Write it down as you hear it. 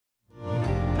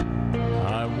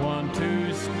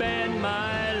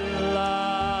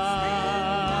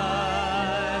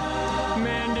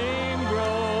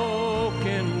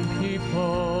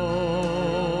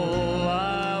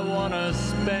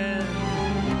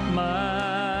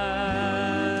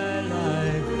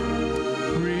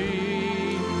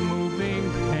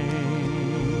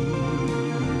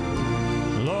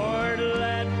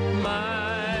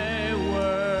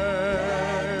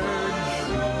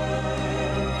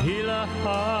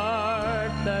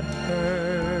heart that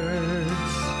hurts.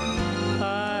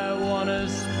 I want to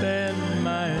spend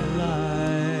my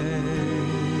life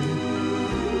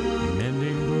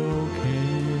mending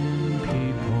broken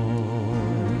people.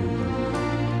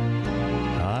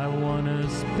 I want to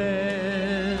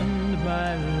spend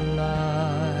my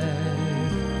life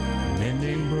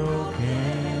mending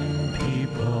broken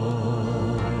people.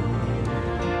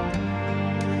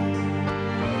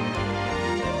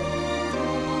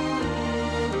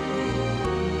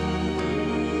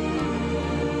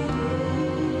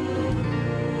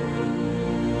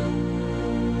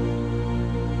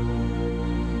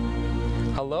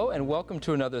 Hello and welcome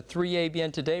to another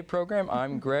 3ABN Today program.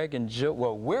 I'm Greg and Jill,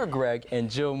 well, we're Greg and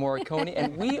Jill Morikone,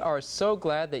 and we are so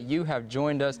glad that you have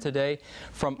joined us today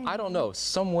from, I don't know,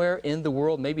 somewhere in the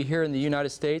world, maybe here in the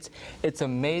United States. It's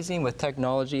amazing with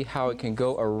technology how it can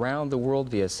go around the world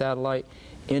via satellite,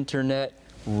 internet,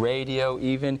 radio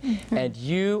even, and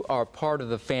you are part of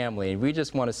the family. And we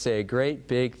just want to say a great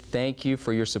big thank you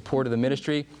for your support of the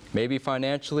ministry, maybe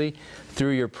financially,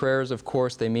 through your prayers, of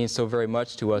course. They mean so very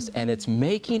much to us, and it's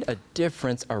making a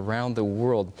difference around the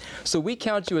world. So we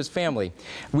count you as family.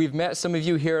 We've met some of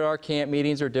you here at our camp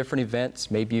meetings or different events.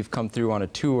 Maybe you've come through on a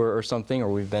tour or something, or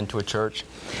we've been to a church.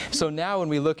 So now when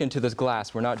we look into this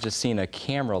glass, we're not just seeing a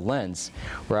camera lens.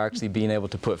 We're actually being able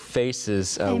to put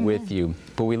faces with you.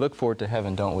 But we look forward to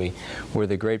heaven, don't we? We're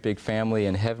the great big family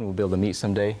in heaven. We'll be able to meet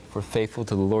someday if we're faithful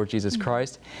to the Lord Jesus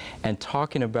Christ. And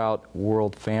talking about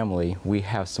world family, we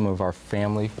have some of our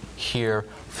family here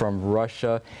from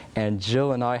Russia, and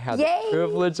Jill and I had the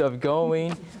privilege of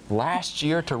going last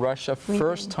year to Russia,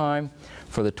 first time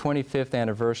for the 25th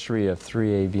anniversary of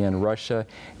 3ABN Russia,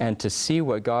 and to see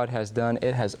what God has done,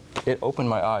 it opened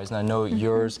my eyes, and I know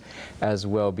yours as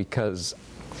well, because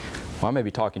well, I may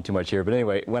be talking too much here, but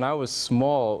anyway, when I was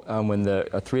small, when the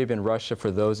 3ABN Russia,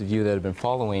 for those of you that have been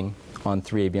following on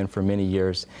 3ABN for many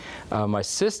years, my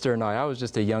sister and I was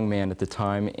just a young man at the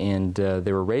time, and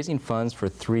they were raising funds for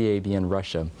 3ABN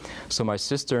Russia. So my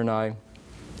sister and I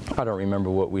don't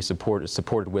remember what we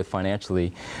supported with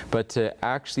financially, but to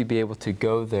actually be able to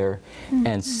go there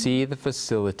and see the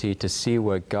facility, to see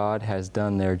what God has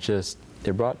done there,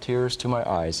 it brought tears to my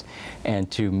eyes. And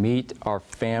to meet our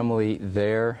family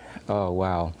there, oh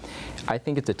wow. I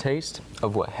think it's a taste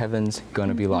of what heaven's going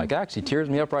to be like. It actually tears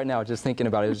me up right now just thinking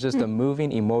about it. It was just a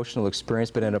moving, emotional experience,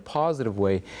 but in a positive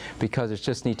way, because it's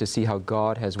just neat to see how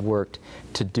God has worked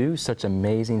to do such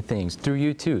amazing things through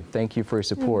you too. Thank you for your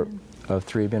support of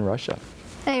 3ABN Russia.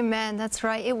 Amen. That's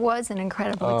right. It was an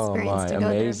incredible experience to go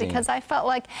there, because I felt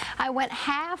like I went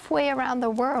halfway around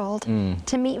the world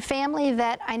to meet family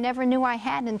that I never knew I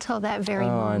had until that very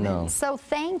moment. So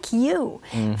thank you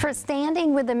for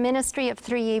standing with the ministry of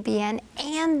 3ABN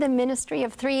and the ministry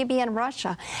of 3ABN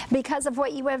Russia. Because of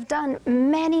what you have done,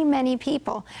 many, many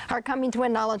people are coming to a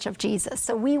knowledge of Jesus.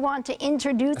 So we want to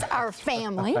introduce our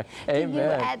family to you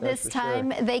at this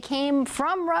time. They came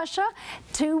from Russia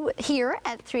to here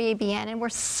at 3ABN, and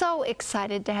we're so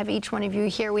excited to have each one of you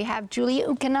here. We have Julia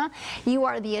Outkina. You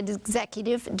are the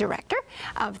executive director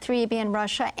of 3ABN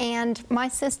Russia, and my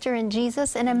sister in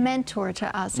Jesus, and a mentor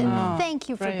to us. And thank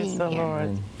you for being here. Praise the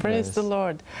Lord. Praise the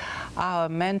Lord. Our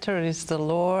mentor is the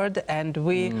Lord, and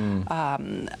we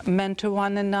mentor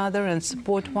one another and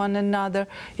support one another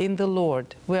in the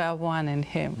Lord. We are one in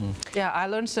Him. Yeah, I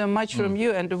learned so much from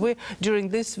you, and during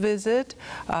this visit,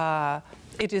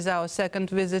 it is our second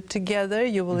visit together.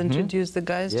 You will introduce the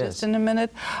guys just in a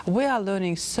minute. We are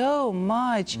learning so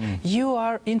much. You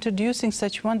are introducing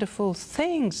such wonderful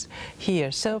things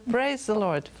here. So praise the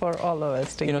Lord for all of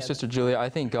us together. You know, Sister Julia, I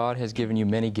think God has given you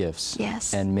many gifts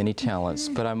and many talents.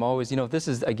 But I'm always, you know, this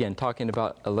is, again, talking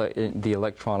about the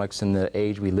electronics and the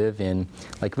age we live in.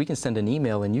 Like, we can send an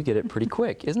email and you get it pretty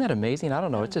quick. Isn't that amazing? I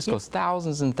don't know. It just goes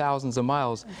thousands and thousands of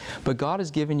miles. But God has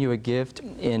given you a gift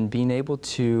in being able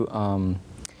to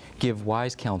give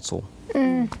wise counsel.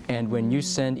 And when you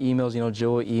send emails, you know,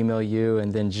 Jill will email you,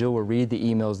 and then Jill will read the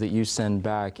emails that you send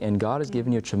back. And God has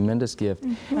given you a tremendous gift.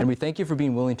 And we thank you for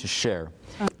being willing to share,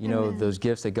 you know, those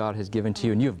gifts that God has given to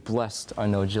you. And you have blessed, I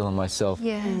know, Jill and myself.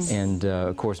 And,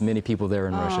 of course, many people there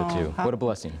in Russia, too. What a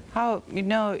blessing. How, you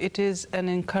know, it is an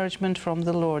encouragement from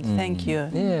the Lord. Thank you.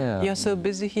 You're so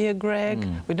busy here, Greg.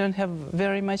 We don't have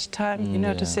very much time, you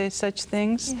know, to say such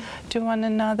things to one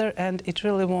another. And it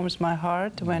really warms my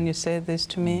heart when you say this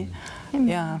to me.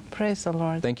 Yeah, praise the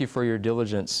Lord. Thank you for your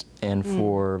diligence and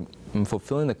for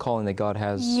fulfilling the calling that God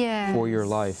has for your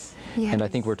life. And I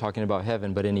think we're talking about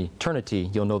heaven, but in eternity,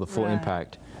 you'll know the full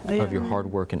impact of your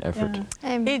hard work and effort.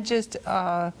 It just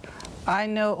I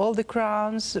know all the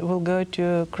crowns will go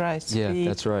to Christ's feet. Yeah,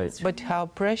 that's right. But how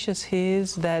precious He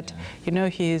is that, you know,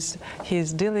 He's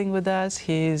dealing with us.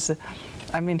 He's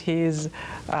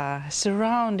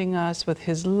surrounding us with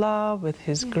His love, with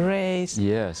His grace.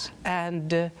 Yes. And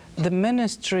the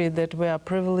ministry that we are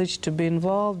privileged to be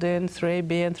involved in,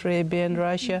 3ABN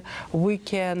Russia, we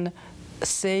can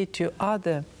say to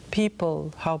other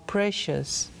people how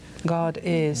precious God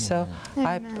is. So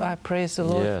I praise the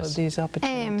Lord for these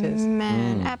opportunities.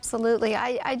 Amen. Absolutely.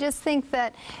 I just think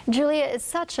that Julia is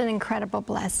such an incredible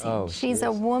blessing. Oh, she's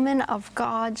a woman of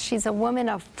God. She's a woman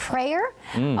of prayer,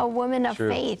 a woman of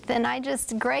faith. And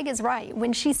Greg is right.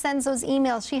 When she sends those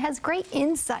emails, she has great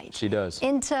insight. She does.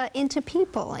 Into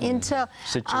people, into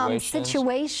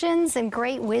situations and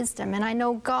great wisdom. And I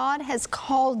know God has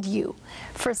called you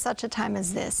for such a time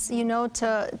as this, you know,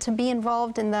 to be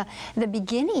involved in the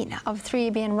beginning of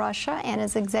 3ABN Russia and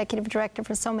as executive director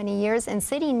for so many years. And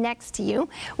sitting next to you,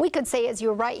 we could say as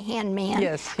your right-hand man,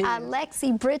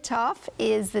 Aleksei Britov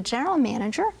is the general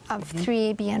manager of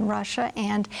 3ABN Russia,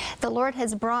 and the Lord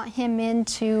has brought him in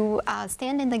to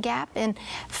stand in the gap and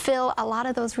fill a lot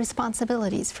of those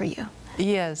responsibilities for you.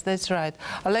 Yes, that's right.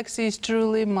 Aleksei is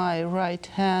truly my right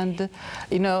hand,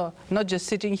 you know, not just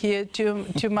sitting here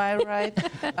to my right,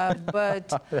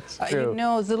 but, you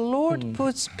know, the Lord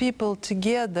puts people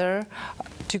together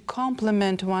to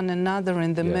complement one another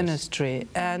in the ministry.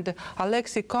 And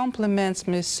Aleksei compliments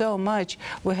me so much.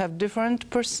 We have different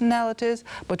personalities,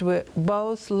 but we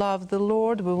both love the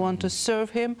Lord. We want to serve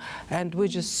Him, and we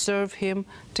just serve Him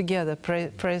together.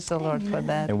 Praise the Lord for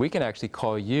that. And we can actually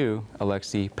call you,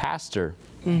 Aleksei, pastor,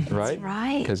 right? That's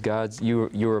right. Because you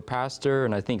were a pastor,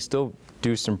 and I think still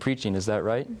do some preaching. Is that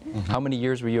right? How many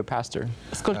years were you a pastor?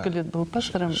 Сколько лет был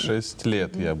пастором? 6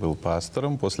 лет я был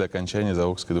пастором после окончания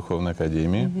Заокской духовной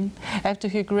академии. After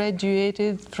he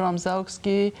graduated from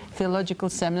Zaoksky Theological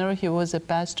Seminary, he was a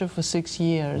pastor for 6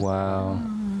 years. Wow.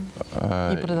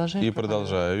 И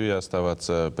продолжаю я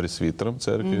оставаться пресвитером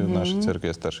церкви, в нашей церкви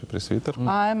я старший пресвитер.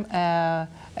 I'm a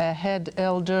head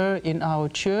elder in our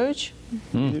church.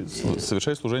 И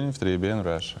совершаю служение в 3ABN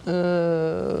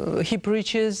Russia. He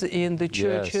preaches in the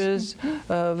churches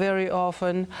very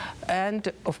often,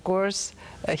 and of course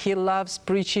he loves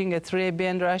preaching at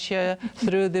 3ABN Russia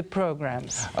through the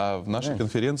programs. А в нашей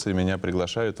конференции меня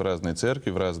приглашают в разные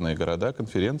церкви, в разные города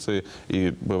конференции,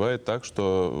 и бывает так,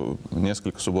 что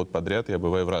несколько суббот подряд я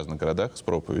бываю в разных городах с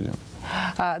проповедью.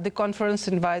 The conference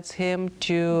invites him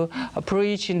to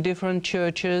preach in different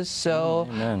churches, so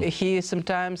he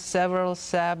sometimes several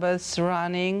Sabbaths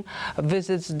running,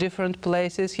 visits different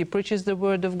places. He preaches the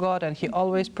Word of God, and he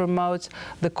always promotes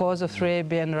the cause of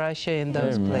 3ABN Russia in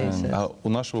those places. А у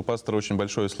нашего пастора очень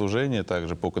большое служение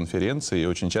также по конференции, и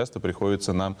очень часто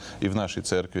приходится нам и в нашей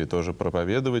церкви тоже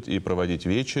проповедовать и проводить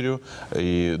вечерю,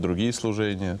 и другие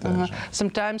служения также.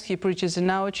 Sometimes he preaches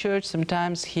in our church,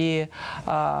 sometimes he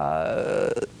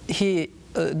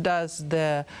does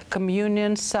the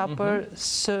communion supper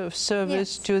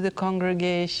service to the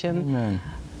congregation. Amen.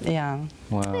 Yeah.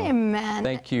 Wow. Amen.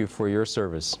 Thank you for your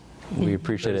service. We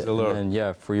appreciate it.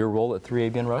 And for your role at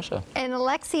 3ABN Russia. And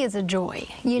Aleksei is a joy.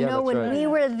 You know, when we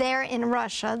were there in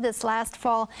Russia this last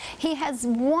fall, he has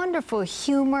wonderful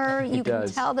humor. You can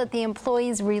tell that the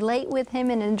employees relate with him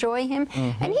and enjoy him.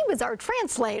 And he was our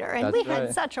translator, and we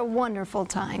had such a wonderful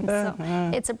time. So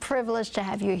it's a privilege to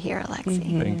have you here,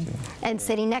 Aleksei. Thank you. And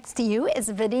sitting next to you is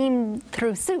Vadim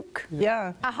Trusyuk.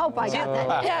 Yeah. I hope I got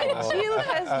that. Yeah, Jill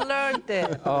has learned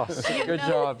it. Oh, good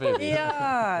job, baby.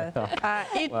 Yeah.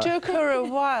 It took her a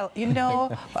while. You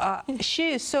know,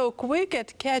 she is so quick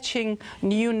at catching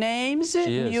new names,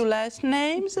 new last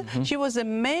names. She was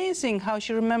amazing how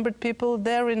she remembered people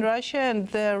there in Russia and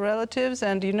their relatives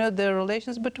and, you know, their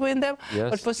relations between them.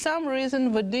 But for some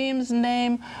reason, Vadim's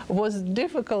name was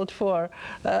difficult for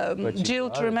Jill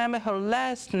to remember her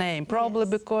last name, probably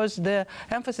because the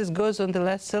emphasis goes on the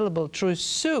last syllable,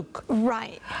 Trusyuk.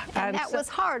 Right. And that was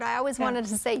hard. I always wanted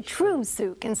to say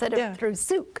Trusyuk instead of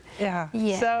Trusyuk. Yeah.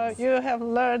 So you have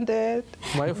learned it.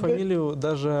 Мою фамилию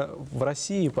даже в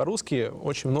России по-русски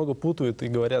очень много путают и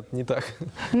говорят не так.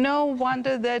 No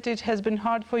wonder that it has been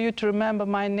hard for you to remember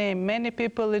my name. Many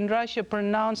people in Russia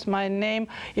pronounce my name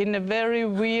in a very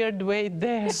weird way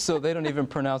there. So they don't even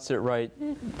pronounce it right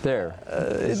there.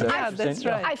 Yeah, that's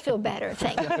right. I feel better,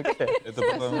 thank you. Это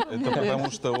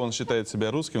потому, что он считает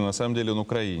себя русским, на самом деле он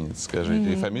украинец,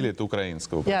 скажите, и фамилия это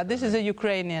украинского. Yeah, this is a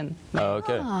Ukrainian.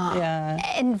 Okay. Yeah.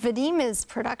 And Vadim is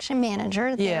production production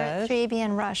manager there at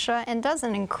 3ABN Russia and does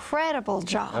an incredible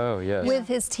job with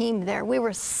his team there. We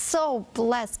were so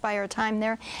blessed by our time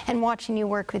there and watching you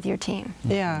work with your team.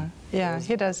 Yeah,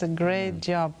 he does a great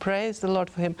job. Praise the Lord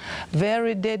for him.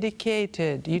 Very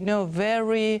dedicated, you know,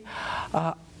 very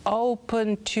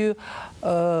open to,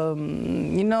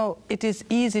 you know, it is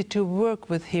easy to work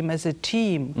with him as a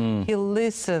team. He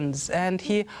listens and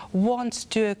he wants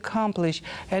to accomplish,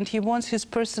 and he wants his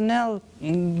personnel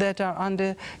that are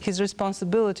under his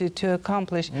responsibility to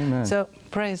accomplish. Amen. So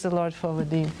praise the Lord for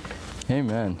Vadim.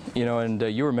 Amen. You know, and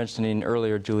you were mentioning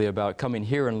earlier, Julie, about coming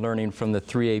here and learning from the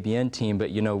 3ABN team, but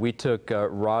you know, we took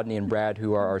Rodney and Brad,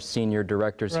 who are our senior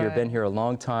directors here, been here a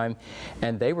long time,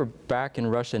 and they were back in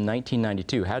Russia in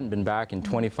 1992, hadn't been back in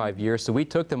 25 years, so we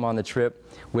took them on the trip.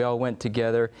 We all went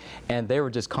together, and they were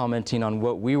just commenting on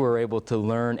what we were able to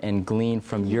learn and glean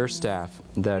from your staff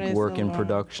that work in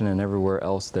production and everywhere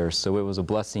else there. So it was a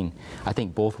blessing, I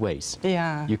think, both ways.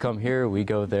 Yeah. You come here, we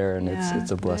go there, and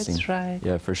it's a blessing. That's right.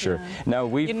 Yeah, for sure. Now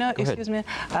we, you know, excuse me,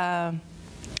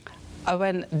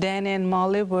 when Danny and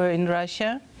Molly were in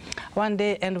Russia one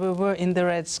day, and we were in the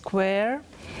Red Square,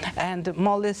 and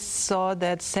Molly saw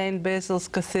that St. Basil's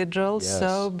Cathedral,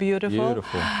 so beautiful.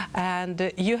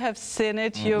 And you have seen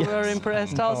it, you were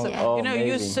impressed also. You know,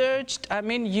 you searched, I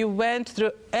mean, you went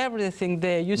through everything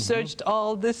there. You searched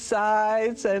all the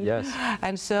sites. And,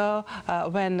 and so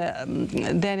when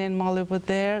Danny and Molly were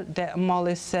there,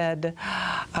 Molly said,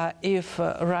 if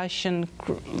Russian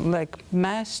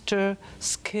master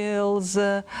skills,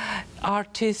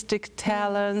 artistic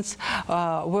talents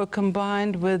were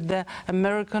combined with the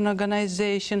American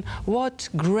organization, what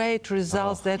great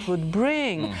results that would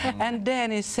bring. And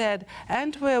Danny said,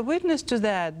 and we're witness to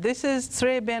that. This is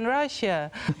 3ABN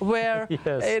Russia, where,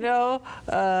 you know,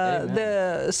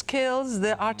 the skills,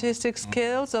 the artistic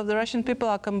skills of the Russian people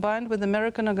are combined with the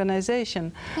American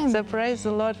organization. So praise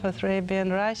the Lord for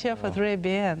 3ABN Russia, for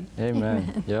 3ABN.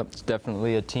 Amen. Yep, it's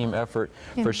definitely a team effort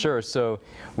for sure. So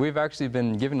we've actually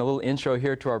been given a little intro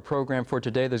here to our program for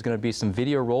today. There's going to be some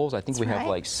video rolls. I think we have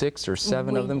like 6 or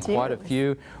 7 of them, quite a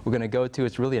few we're going to go to.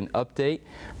 It's really an update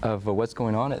of what's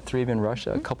going on at 3ABN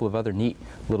Russia. A couple of other neat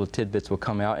little tidbits will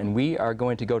come out, and we are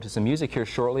going to go to some music here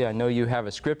shortly. I know you have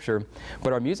a scripture,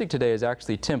 but our music today is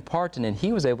actually Tim Parton, and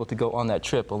he was able to go on that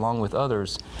trip along with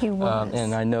others. He was.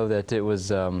 And I know that it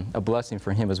was a blessing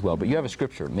for him as well. But you have a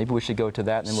scripture. Maybe we should go to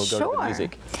that, and then we'll go to the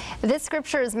music. This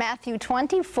scripture is Matthew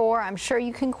 24. I'm sure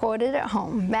you can quote it at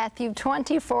home. Matthew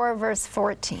 24, verse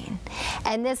 14.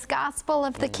 And this gospel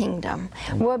of the kingdom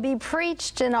will be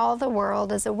preached in all the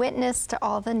world as a witness to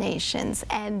all the nations,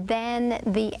 and then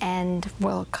the end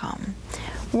will come.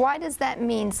 Why does that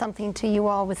mean something to you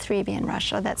all with 3ABN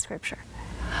Russia, that scripture?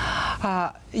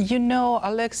 You know,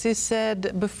 Aleksei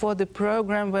said before the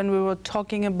program, when we were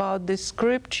talking about this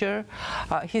scripture,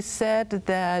 he said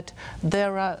that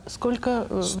there are... Сколько?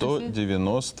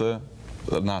 190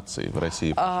 наций в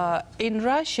России. In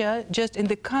Russia, just in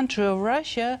the country of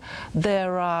Russia,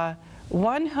 there are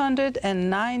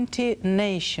 190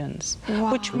 nations,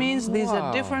 which means these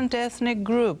are different ethnic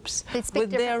groups with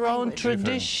their own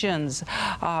traditions.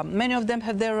 Many of them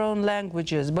have their own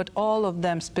languages, but all of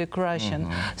them speak Russian.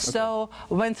 So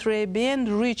when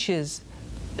 3ABN reaches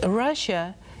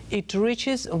Russia, it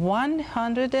reaches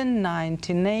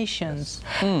 190 nations.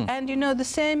 And you know, the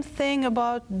same thing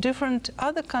about different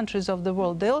other countries of the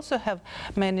world. They also have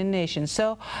many nations.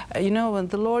 So, you know, when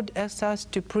the Lord asks us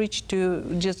to preach to,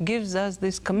 just gives us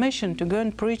this commission to go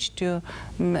and preach to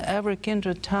every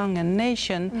kindred, tongue, and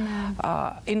nation,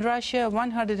 in Russia,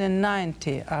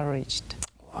 190 are reached.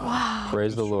 Wow.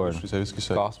 Praise the Lord.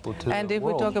 Gospel to and the if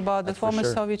world. we talk about the former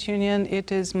Soviet Union,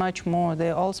 it is much more.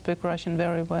 They all speak Russian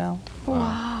very well.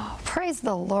 Wow. Praise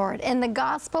the Lord. And the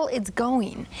gospel, it's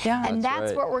going. And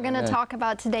that's what we're going to talk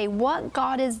about today. What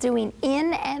God is doing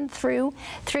in and through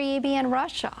 3ABN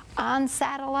Russia on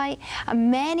satellite.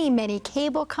 Many, many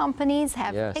cable companies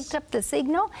have picked up the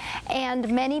signal, and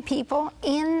many people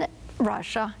in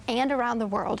Russia and around the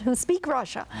world who speak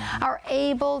Russia are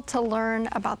able to learn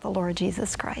about the Lord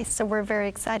Jesus Christ. So we're very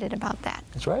excited about that.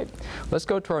 That's right. Let's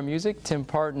go to our music. Tim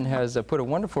Parton has put a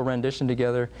wonderful rendition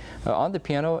together on the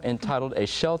piano entitled A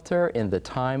Shelter in the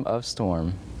Time of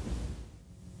Storm.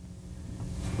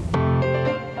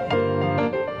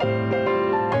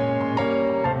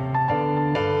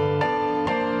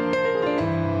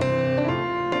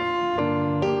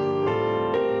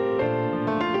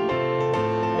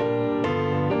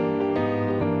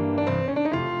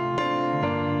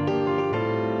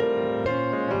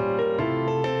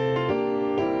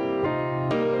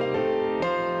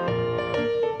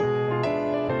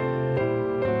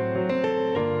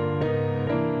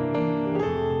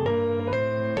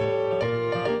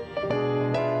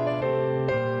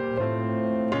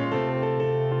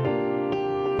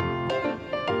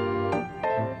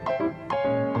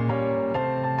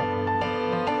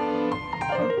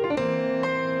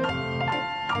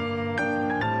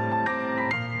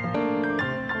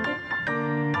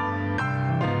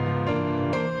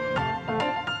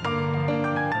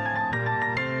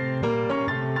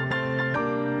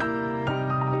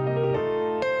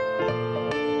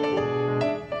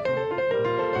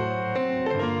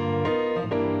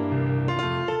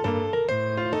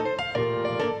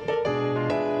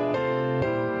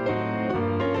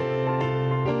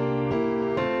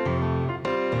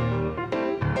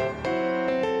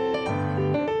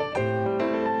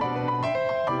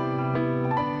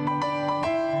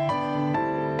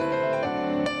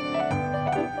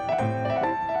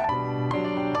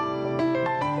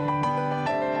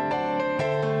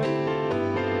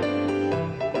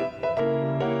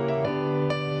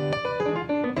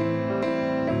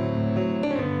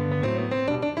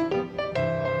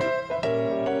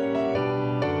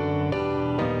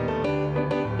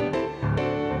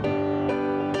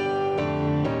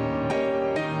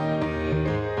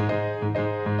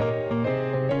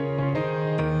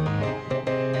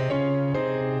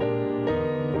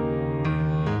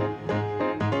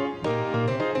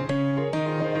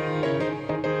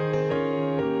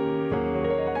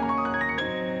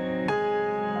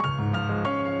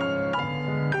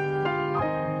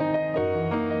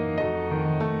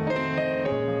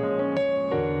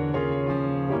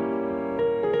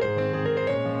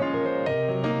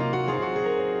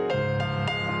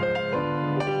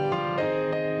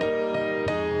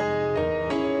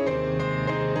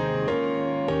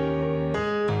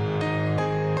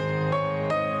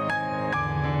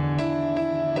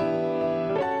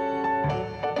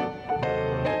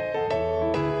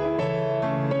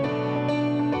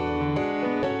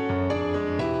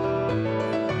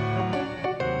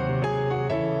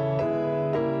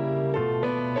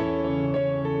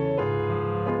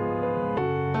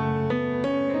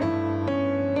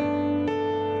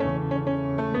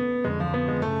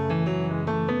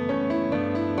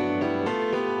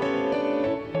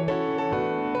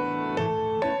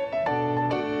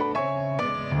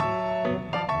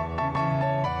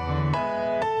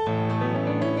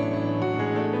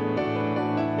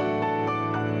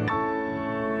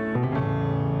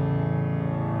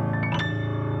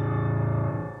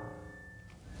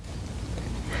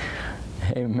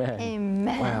 Amen.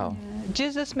 Amen. Wow.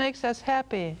 Jesus makes us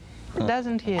happy,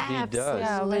 doesn't he? He does.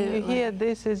 Yeah, when you hear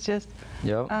this, it's just,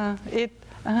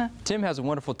 Tim has a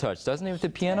wonderful touch, doesn't he, with the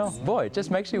piano? Boy, it just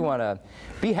makes you want to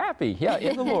be happy,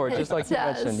 in the Lord, just like you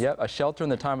mentioned. Yep, a shelter in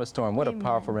the time of storm. What a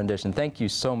powerful rendition. Thank you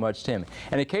so much, Tim.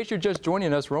 And in case you're just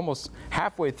joining us, we're almost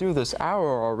halfway through this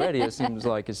hour already. It seems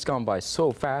like it's gone by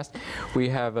so fast. We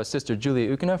have Sister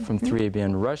Julia Outkina from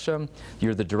 3ABN Russia.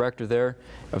 You're the director there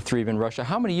of 3ABN Russia.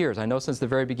 How many years? I know since the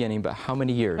very beginning, but how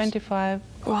many years? 25.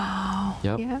 Wow.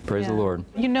 Yep, yeah. Praise the Lord.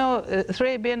 You know,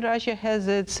 3ABN Russia has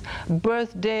its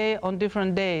birthday on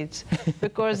different dates,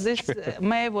 because this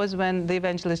May was when the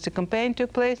evangelistic campaign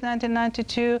took place,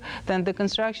 1992, then the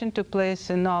construction took place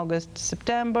in August,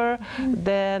 September,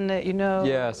 then, you know...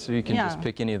 Yeah, so you can just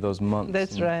pick any of those months.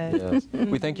 That's right. Yes.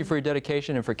 We thank you for your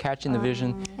dedication and for catching the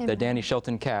vision that Danny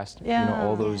Shelton cast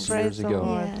all those years ago.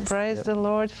 Yes. Praise the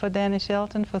Lord for Danny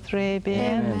Shelton, for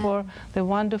 3ABN, for the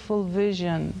wonderful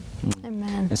vision.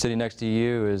 Amen. And sitting next to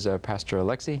you is Pastor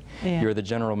Aleksei. You're the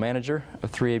general manager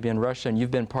of 3ABN Russia, and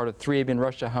you've been part of 3ABN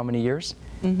Russia how many years?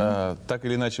 Так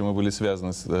или иначе, мы были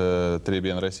связаны с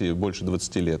 3ABN Россией больше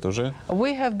 20 лет уже.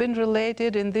 We have been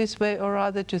related in this way or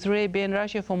other to 3ABN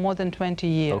Russia for more than 20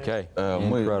 years. Okay.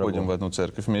 Мы ходим в одну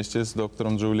церковь вместе с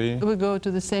доктором Джулией. We go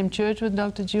to the same church with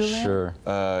Dr. Julia.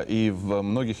 Sure. И в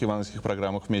многих евангельских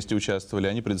программах вместе участвовали.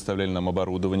 Они предоставляли нам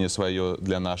оборудование свое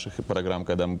для наших программ,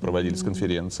 когда мы проводились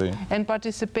конференции. And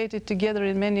participated together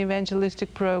in many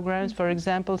evangelistic programs. For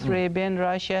example, 3ABN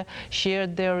Russia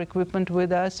shared their equipment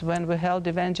with us when we held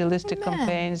evangelistic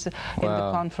campaigns in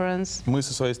the conference. Мы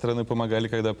со своей стороны помогали,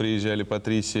 когда приезжали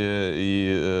Патрисия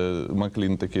и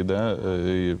Маклинтоки, да.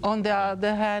 On the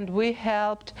other hand, we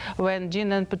helped when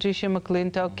Gina and Patricia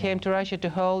McClintock came to Russia to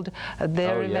hold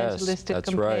their evangelistic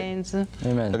campaigns.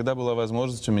 Amen. Когда была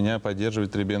возможность у меня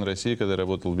поддерживать 3ABN России, когда я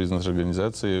работал в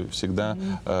бизнес-организации, всегда,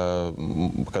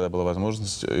 когда была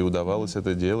возможность и удавалось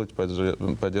это делать,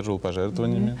 поддерживал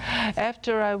пожертвованиями.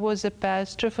 After I was a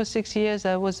pastor for 6 years,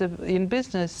 I was in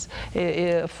business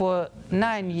for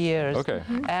 9 years. Okay.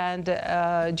 And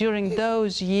during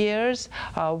those years,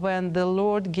 when the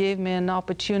Lord gave me an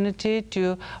opportunity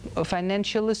to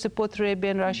financially support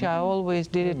 3ABN Russia, I always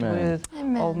did it with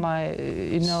all my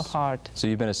heart. So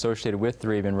you've been associated with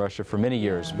 3ABN Russia for many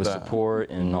years with support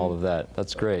and all of that.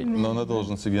 That's great. Но на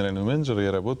должности генерального менеджера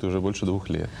я работаю уже больше 2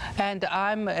 лет. And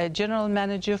I'm a general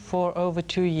manager for over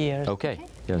 2 years. Okay.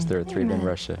 Yes, they're at 3ABN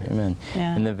Russia. Amen.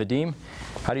 Yeah. And then Vadim,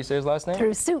 how do you say his last name?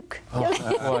 Trusyuk.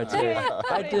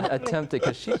 I didn't attempt it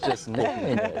because she's just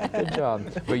nailing it. Good job.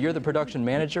 But you're the production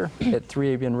manager at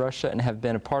 3ABN Russia and have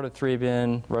been a part of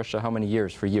 3ABN Russia how many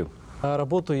years for you?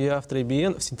 Работаю я в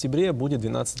 3ABN, в сентябре будет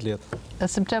 12 лет.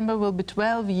 September will be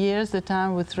 12 years that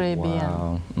I'm with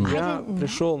 3ABN. Wow. Я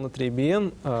пришел на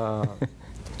 3ABN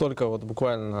только вот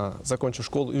буквально закончив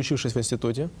школу и учившись в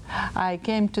институте. I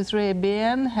came to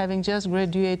 3ABN having just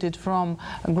graduated from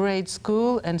grade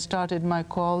school and started my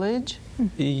college.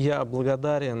 И я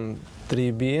благодарен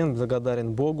 3ABN,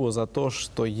 благодарен Богу за то,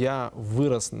 что я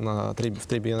вырос в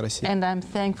 3ABN России. And I'm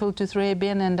thankful to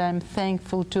 3ABN and I'm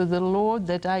thankful to the Lord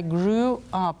that I grew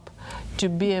up to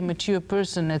be a mature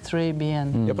person at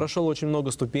 3ABN. Я прошел очень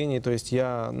много ступеней, то есть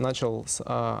я начал с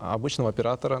обычного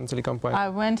оператора на телекомпании. I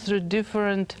went through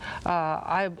different,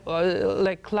 I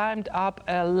climbed up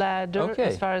a ladder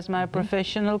as far as my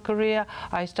professional career.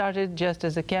 I started just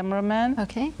as a cameraman.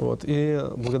 Okay. Вот, и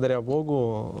благодаря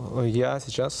Богу я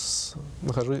сейчас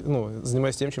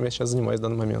занимаюсь тем, чем я сейчас занимаюсь в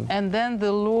данный момент. And then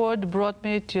the Lord brought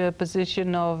me to a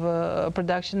position of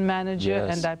production manager,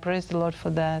 and I praise the Lord for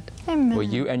that. Amen. Well,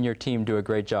 you and your team do a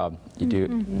great job. You do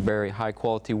very high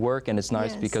quality work, and it's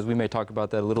nice because we may talk about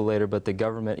that a little later, but the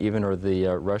government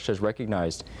Russia has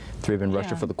recognized 3ABN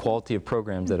Russia for the quality of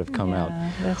programs that have come out.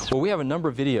 Well, we have a number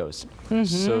of videos.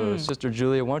 So, Sister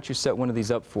Julia, why don't you set one of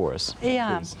these up for us?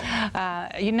 Yeah.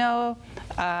 You know,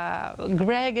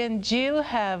 Greg and Jill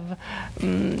have,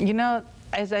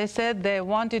 as I said, they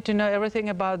wanted to know everything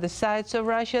about the sites of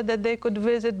Russia that they could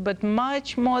visit, but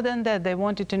much more than that, they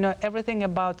wanted to know everything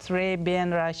about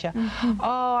 3ABN Russia.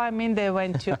 Oh, I mean, they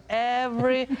went to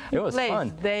every place.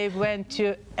 Fun. They went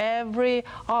to every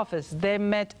office. They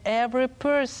met every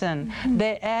person.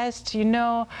 They asked,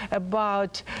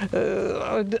 about,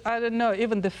 I don't know,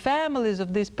 even the families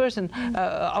of this person,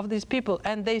 of these people,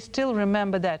 and they still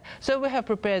remember that. So we have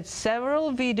prepared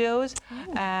several videos,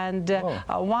 and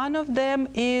one of them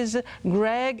is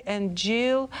Greg and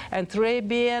Jill and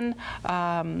 3ABN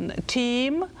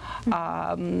team,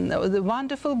 the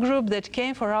wonderful group that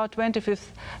came for our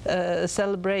 25th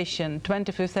celebration,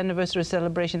 25th anniversary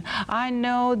celebration. I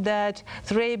know know that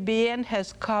 3ABN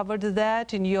has covered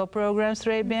that in your program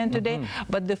 3ABN today,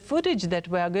 but the footage that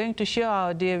we are going to show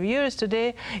our dear viewers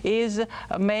today is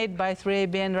made by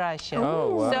 3ABN Russia.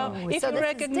 Oh, wow. So if you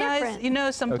recognize, you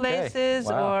know, some places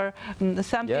or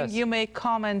something, you may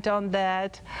comment on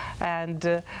that. And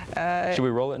should we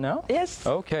roll it now? Yes.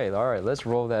 Okay. All right. Let's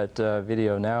roll that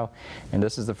video now. And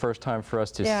this is the first time for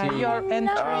us to see. Your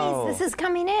entrance. Nice. This is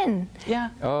coming in. Yeah.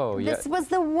 Oh, yeah. This was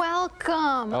the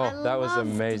welcome. Oh, that was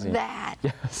amazing. That.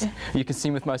 Yes. You can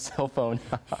see with my cell phone.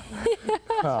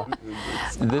 Wow.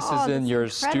 This is in your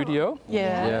studio.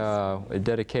 Yes. Yeah. A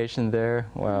dedication there.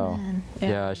 Wow.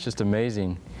 Yeah. It's just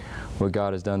amazing what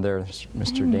God has done there,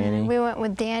 Mr. Danny. We went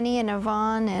with Danny and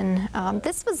Yvonne, and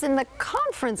this was in the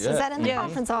conference. Is that in the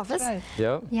conference office? Right.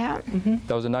 Yep. Yeah.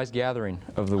 That was a nice gathering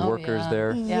of the workers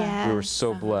there. Yes. We were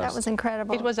so blessed. That was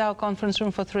incredible. It was our conference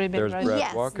room for 3ABN. There's Right?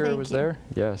 Brad Walker was there.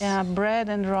 Yes. Yeah, Brad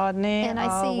and Rodney. And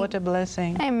I see, what a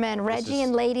blessing. Amen. Reggie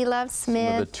and Lady Love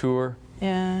Smith. The tour.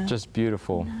 Yeah. Just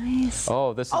beautiful. Nice.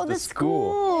 Oh, this is the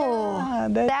school. Yeah,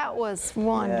 that was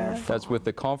wonderful. That's with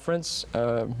the conference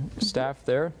staff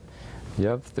there.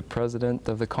 Yep, the president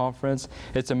of the conference.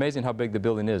 It's amazing how big the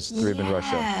building is, 3ABN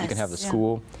Russia. You can have the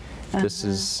school. This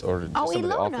is, or some of the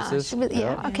Ilona. offices.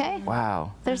 Yeah, okay.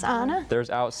 Wow. There's Anna. There's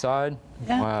outside.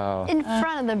 Wow. In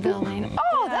front of the building.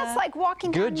 Oh, that's like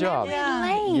walking Good down job.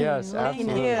 memory lane. Yes,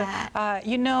 absolutely.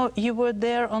 You know, you were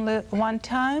there only one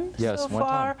time Yes, so one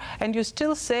far, time. and you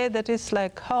still say that it's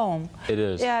like home. It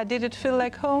is. Yeah, did it feel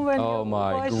like home when you Oh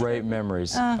my, watched great it?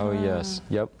 memories. Oh yes,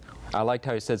 yep. I liked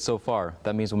how you said so far.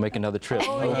 That means we'll make another trip.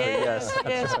 Oh, yes,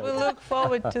 yes, we look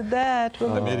forward to that. We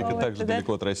look Америка forward так же to that.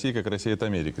 далеко от России, как Россия от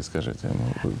Америки, скажите.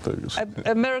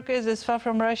 America is as far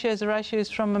from Russia as Russia is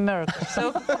from America.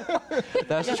 So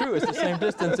That's true. It's the same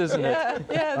distance, isn't it?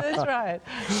 yeah, that's right.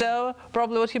 So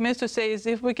probably what he means to say is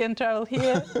if we can travel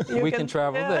here, We can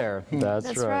travel there.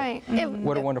 That's right.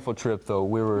 What a wonderful trip,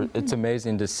 though. It's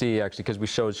amazing to see, actually, because we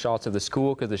showed shots of the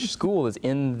school, because the school is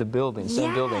in the building,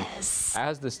 same building,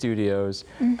 as the studios,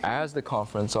 as the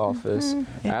conference office,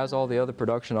 as all the other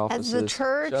production offices. As the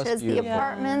church, Just as the beautiful.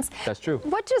 apartments. That's true.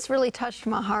 What just really touched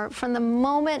my heart from the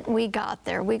moment we got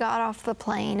there, we got off the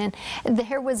plane, and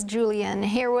here was Julian,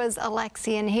 here was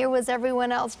Aleksei, and here was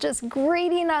everyone else just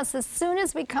greeting us as soon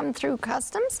as we come through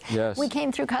customs. Yes. We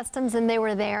came through customs and they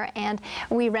were there, and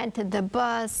we rented the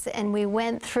bus and we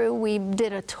went through, we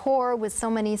did a tour with so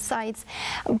many sites.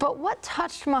 But what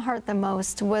touched my heart the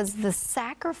most was the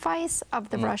sacrifice of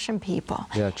the Russian people.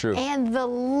 Yeah, true. And the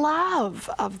love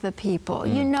of the people.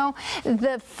 You know,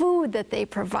 the food that they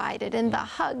provided and the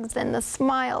hugs and the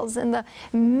smiles and the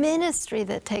ministry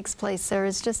that takes place there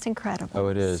is just incredible. Oh,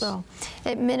 it is. So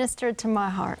it ministered to my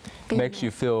heart. Makes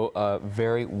you feel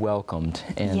very welcomed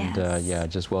and yeah,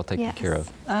 just well taken care of.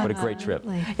 What a great trip.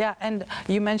 Yeah, and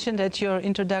you mentioned at your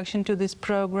introduction to this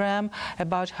program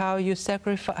about how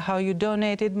you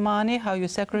donated money, how you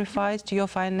sacrificed your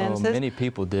finances. Oh, many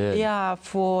people did. Yeah,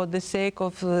 for the sake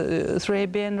of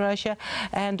 3ABN Russia.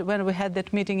 And when we had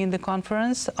that meeting in the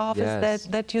conference office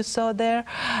that you saw there,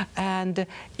 and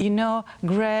you know,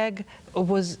 Greg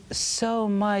was so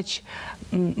much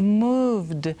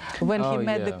moved when he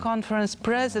met the conference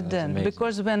president,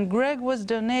 because when Greg was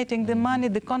donating the money,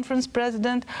 the conference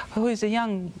president, who is a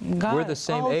young guy, we're the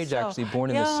same age, actually, born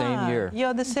in the same year.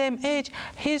 Yeah, the same age.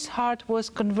 His heart was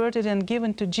converted and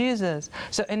given to Jesus.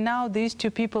 So, and now these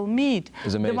two people meet,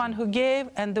 the one who gave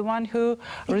and the one who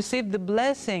received the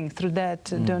blessing through that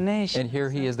donation. And here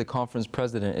he is, the conference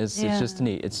president. It's just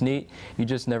neat. It's neat. You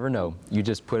just never know. You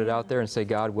just put it out there and say,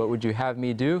 God, what would you have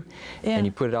me do? And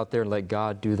you put it out there and let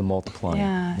God do the multiplying.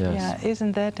 Yeah,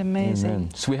 isn't that amazing? Amen.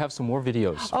 So we have some more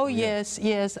videos. Oh, yes.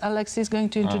 Aleksei is going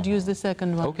to introduce the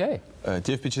second one. Okay.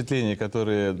 Те впечатления,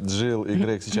 которые Джилл и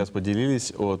Грег сейчас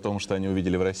поделились о том, что они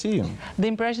увидели в России. The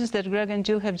impressions that Greg and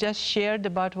Jill have just shared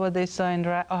about what they saw in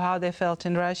or how they felt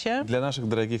in Russia. Для наших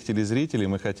дорогих телезрителей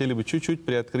мы хотели бы чуть-чуть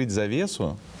приоткрыть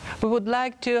завесу. We would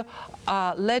like to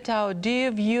let our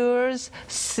dear viewers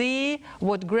see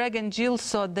what Greg and Jill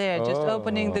saw there, just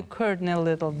opening the curtain a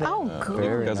little bit. Oh,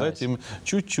 good. Показать им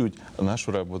чуть-чуть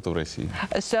нашу работу в России.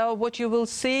 So what you will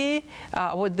see,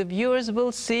 what the viewers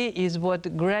will see is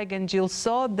what Greg and Jill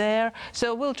saw there.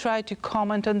 So we'll try to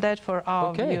comment on that for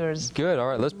our viewers. Good. All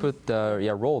right. Let's put,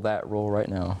 roll right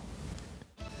now.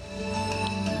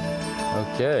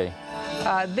 Okay.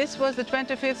 This was the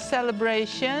 25th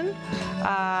celebration,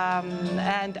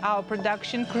 and our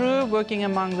production crew working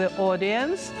among the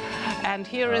audience. And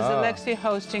here is Aleksei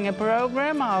hosting a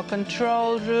program, our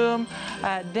control room,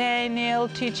 Daniel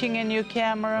teaching a new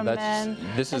cameraman.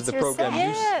 This is the program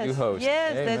you host.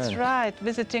 Yes, that's right,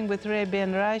 visiting with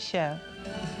 3ABN Russia.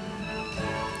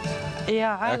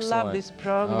 Yeah, I Excellent. love this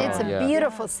program. It's a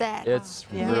beautiful set. It's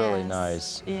really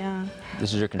nice. Yeah.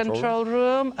 This is your control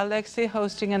room. Aleksei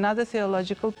hosting another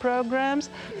theological programs.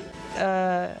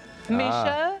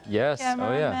 Misha, yes.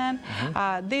 cameraman.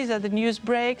 These are the news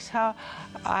breaks. How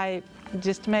I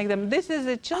just make them. This is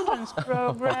a children's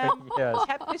program. Yes.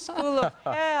 Happy School of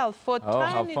Health for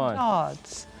tiny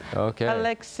tots. Okay.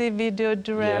 Aleksei, video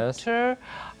director.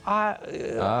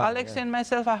 Aleksei and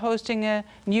myself are hosting a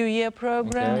New Year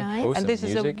program. Okay. Nice. Oh, And this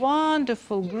is a music.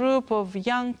 wonderful group of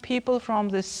young people from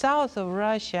the south of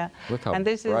Russia. Look how and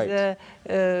this bright. is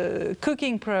a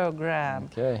cooking program.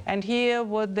 Okay. And here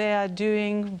what they are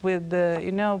doing with the,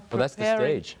 Well, that's the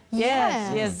preparing- stage.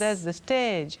 Yes, Yes. that's the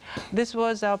stage. This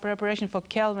was our preparation for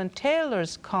Calvin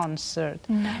Taylor's concert.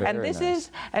 And Very this nice.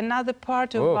 is another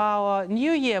part of Oh. our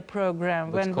New Year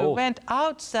program. Looks When cold. we went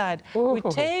outside, Oh. we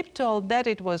taped all that.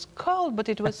 It was cold, but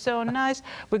it was so nice.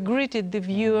 We greeted the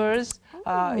viewers,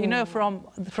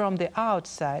 from the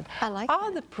outside. I like that.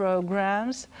 Other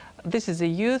programs. This is a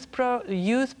youth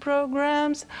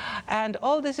programs, and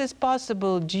all this is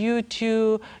possible due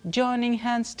to joining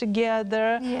hands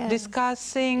together, Yes.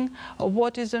 discussing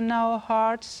what is on our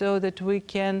hearts, so that we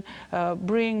can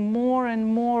bring more and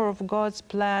more of God's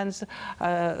plans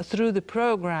through the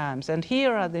programs. And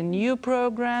here are the new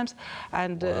programs,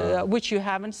 and which you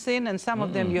haven't seen, and some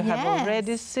of them you have Yes.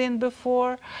 already seen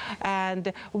before.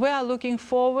 And we are looking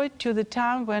forward to the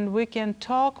time when we can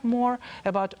talk more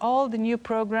about all the new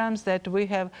programs that we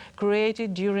have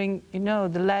created during,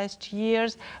 the last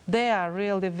years. They are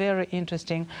really very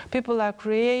interesting. People are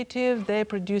creative. They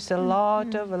produce a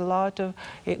lot of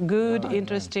good,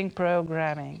 interesting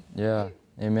programming. Yeah.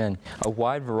 Amen. A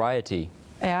wide variety.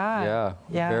 Yeah.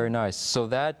 Very nice. So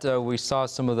that we saw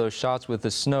some of those shots with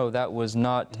the snow. That was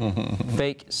not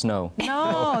fake snow.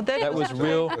 No, That was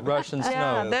real Russian snow.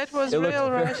 Yeah, that was It looked real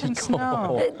very Russian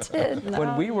cold. snow.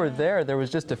 When we were there was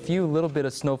just a few little bit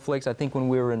of snowflakes. I think when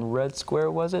we were in Red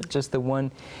Square, was it? Just the one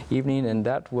evening, and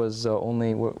that was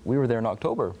we were there in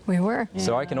October. We were.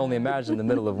 So I can only imagine the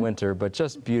middle of winter, but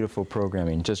just beautiful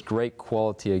programming, just great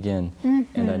quality again.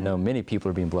 And I know many people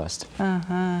are being blessed.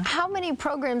 How many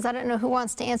programs, I don't know who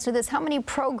wants to answer this, how many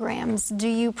programs do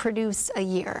you produce a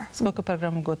year? Сколько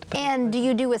программ в год? And do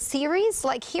you do a series?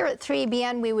 Like here at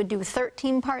 3ABN we would do a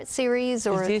 13-part series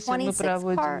or a Здесь мы 26-part?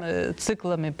 проводим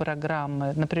циклами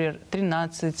программы, например,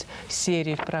 13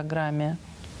 серий в программе.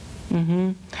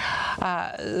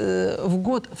 В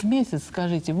год, в месяц,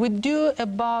 скажите, we do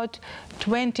about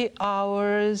 20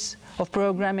 hours of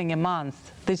programming a month.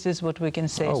 This is what we can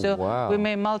say. Oh, so wow. we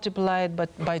may multiply it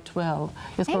by 12.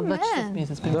 Я сказала, 26 в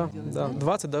месяц. Да,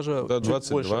 20 даже Да, чуть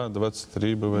больше. 22,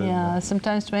 23 бывает. Yeah,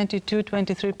 sometimes 22,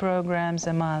 23 programs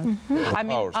a month. I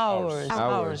mean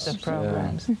hours of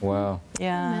programs. Yeah. Wow.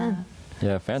 Yeah.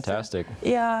 Yeah, fantastic.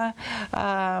 Yeah,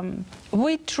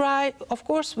 we try, of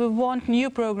course, we want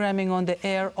new programming on the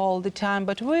air all the time,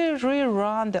 but we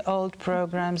rerun the old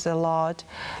programs a lot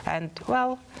and,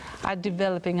 well, are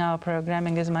developing our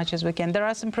programming as much as we can. There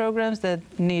are some programs that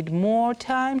need more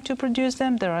time to produce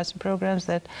them. There are some programs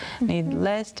that need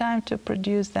less time to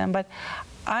produce them, but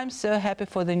I'm so happy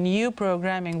for the new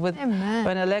programming. When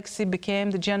Aleksei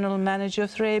became the general manager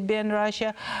of 3ABN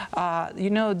Russia,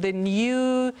 the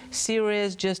new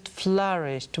series just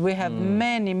flourished. We have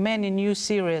many new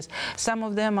series. Some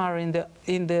of them are in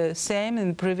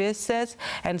the previous sets,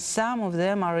 and some of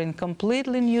them are in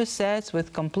completely new sets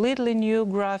with completely new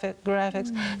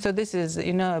graphics. So this is,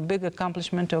 a big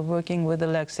accomplishment of working with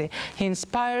Aleksei. He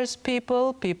inspires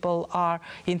people. People are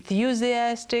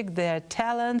enthusiastic. Their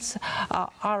talents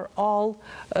are all,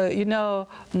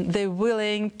 they're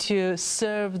willing to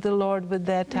serve the Lord with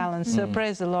their talents. So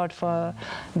praise the Lord for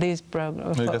these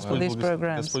programs.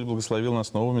 Господь благословил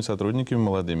нас новыми сотрудниками,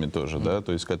 молодыми тоже, да,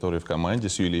 то есть которые в команде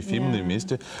с Юлией Ефимовной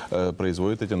вместе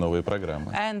производят эти новые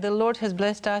программы. And the Lord has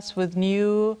blessed us with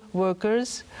new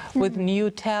workers, with new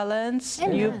talents,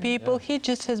 new people. He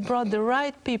just has brought the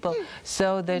right people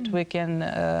so that we can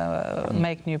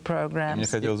make new programs. Мне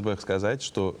хотелось бы сказать,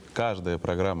 что каждая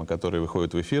программа, которая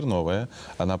выходит в эфир, новая,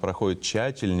 она проходит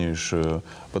тщательнейшую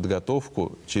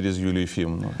подготовку через Юлию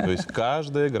Ефимовну. То есть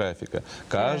каждая графика,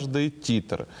 каждый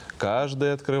титр,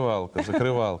 каждая открывалка,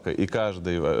 закрывалка и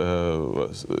каждый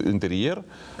интерьер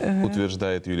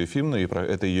утверждает Юлия Ефимовна, и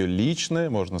это ее личное,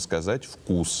 можно сказать,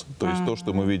 вкус. То есть то,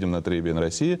 что мы видим на 3ABN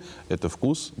России, это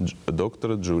вкус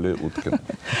доктора Джулии Уткина.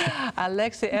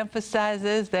 Aleksei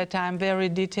emphasizes that I'm very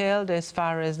detailed as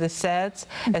far as the sets,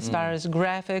 as far as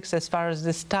graphics, as far as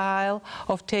the style.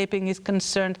 of taping is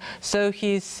concerned. So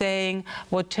he's saying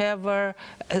whatever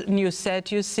new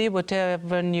set you see,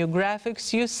 whatever new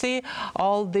graphics you see,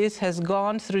 all this has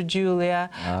gone through Julia.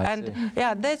 And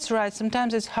yeah, that's right.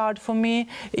 Sometimes it's hard for me,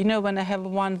 you know, when I have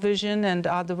one vision and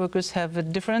other workers have a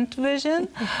different vision.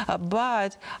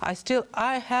 But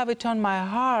I have it on my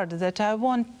heart that I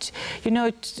want, you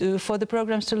know, for the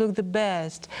programs to look the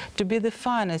best, to be the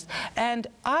finest. And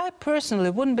I personally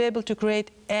wouldn't be able to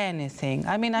create anything.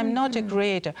 I mean, I'm not a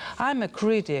creator. I'm a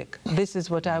critic. This is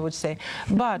what I would say.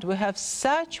 But we have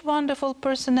such wonderful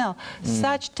personnel,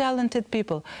 such talented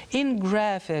people in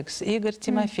graphics, Igor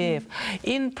Timofeyev,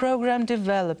 in program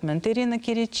development, Irina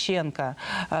Kirichenko.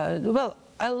 Well,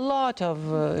 a lot of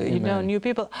you know, new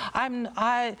people.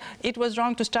 It was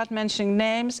wrong to start mentioning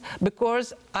names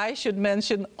because I should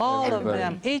mention all of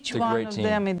them, each one of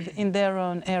them in their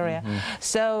own area.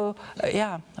 So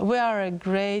yeah, we are a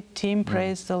great team.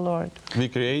 Praise the Lord. We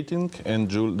creating, and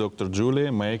Dr.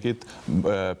 Julia make it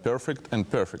perfect and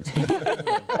perfect.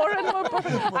 More and more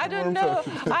perfect. I don't know.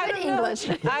 I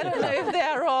don't know if they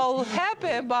are all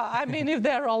happy about. I mean, if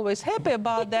they're always happy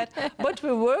about that. But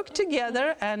we work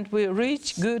together and we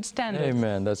reach good standards.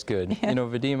 Amen. That's good. You know,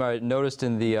 Vadim, I noticed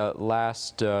in the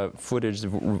last footage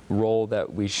roll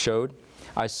that we showed,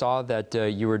 I saw that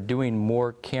you were doing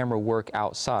more camera work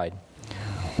outside,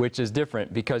 which is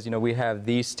different because, you know, we have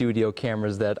these studio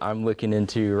cameras that I'm looking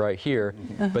into right here,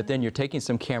 but then you're taking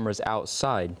some cameras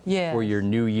outside for your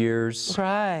New Year's.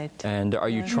 Right. And are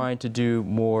you trying to do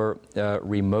more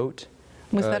remote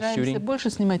Мы стараемся больше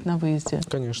снимать на выезде.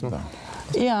 Конечно.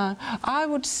 Yeah, I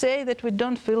would say that we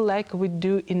don't feel like we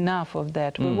do enough of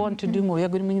that. We want to do more. Я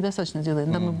говорю, мы недостаточно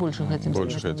делаем, да, мы больше хотим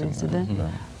снимать на выезде, да?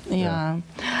 Yeah.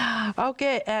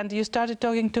 Okay, and you started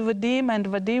talking to Vadim, and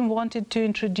Vadim wanted to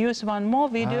introduce one more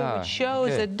video which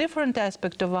shows a different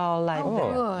aspect of our life.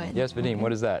 Oh, yes, Vadim,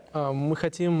 what is that? Мы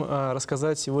хотим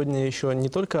рассказать сегодня еще не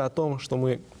только о том,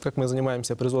 как мы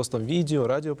занимаемся производством видео,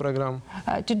 радиопрограмм.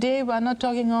 Today we are not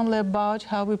talking only about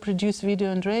how we produce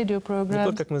video and radio programs. Не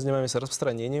только как мы занимаемся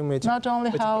распространением этих Not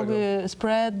only how we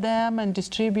spread them and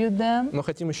distribute them. Но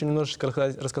хотим еще немножечко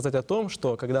рассказать о том,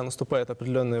 что когда наступает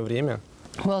определенное время,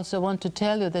 We also want to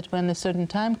tell you that when a certain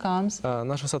time comes,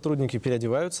 наши сотрудники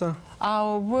переодеваются,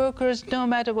 our workers, no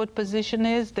matter what position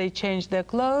is, they change their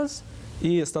clothes.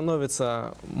 И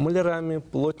становятся малярами,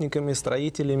 плотниками,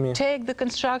 строителями. Take the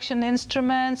construction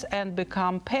instruments and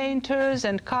become painters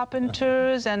and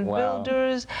carpenters and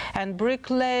builders and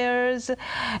bricklayers.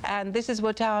 And this is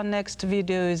what our next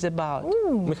video is about.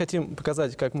 Мы хотим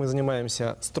показать, как мы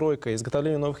занимаемся стройкой,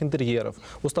 изготовлением новых интерьеров,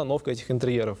 установкой этих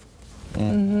интерьеров.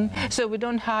 So we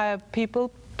don't hire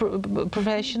people,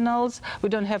 professionals. We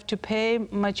don't have to pay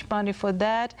much money for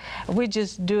that. We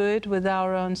just do it with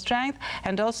our own strength.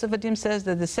 And also Vadim says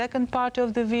that the second part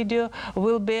of the video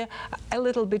will be a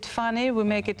little bit funny. We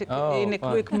make it in a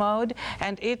quick mode,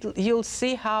 and you'll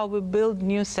see how we build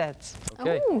new sets.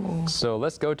 Okay, so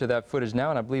let's go to that footage now,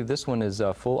 and I believe this one is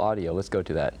full audio. Let's go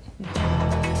to that.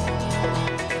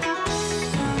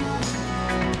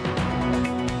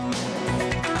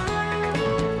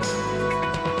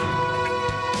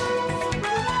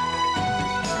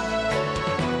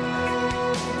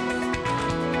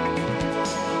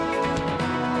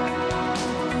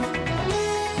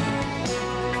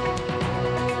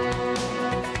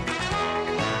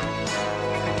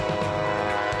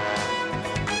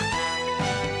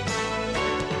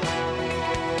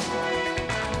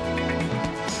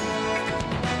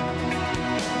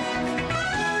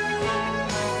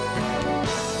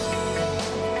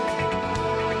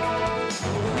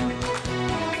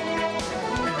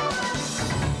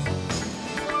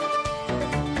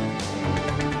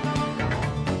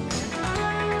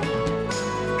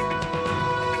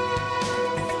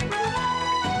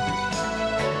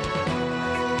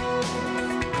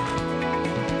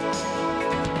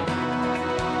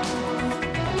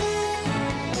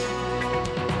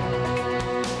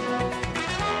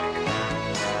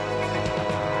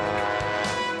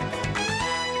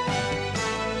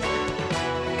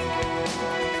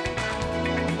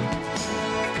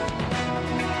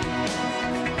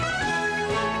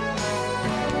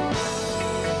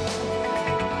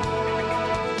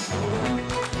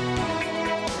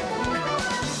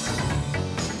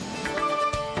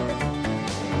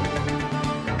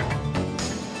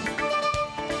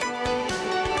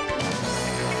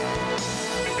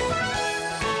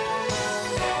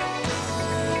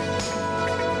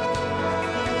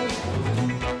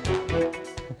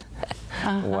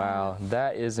 Wow,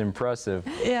 that is impressive.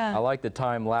 Yeah. I like the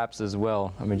time lapse as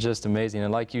well. I mean, just amazing.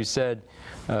 And like you said,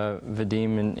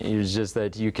 Vadim, and it was just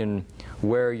that you can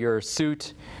wear your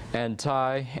suit and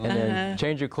tie and then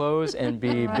change your clothes and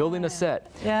be building a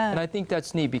set. Yeah. And I think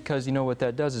that's neat because you know what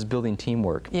that does is building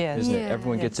teamwork, Yes. isn't it? Yeah.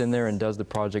 Everyone gets in there and does the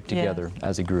project together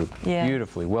as a group. Yeah.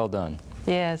 Beautifully, well done.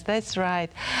 Yes, that's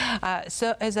right.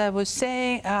 So as I was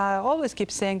saying, I always keep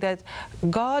saying that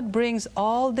God brings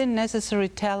all the necessary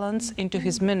talents into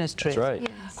His ministry. That's right.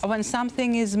 Yes. When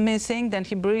something is missing, then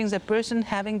He brings a person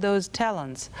having those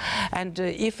talents. And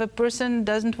if a person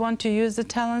doesn't want to use the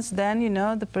talents, then, you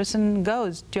know, the person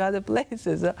goes to other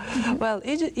places. Well,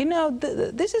 you know,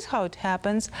 this is how it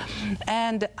happens.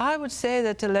 And I would say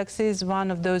that Aleksei is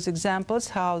one of those examples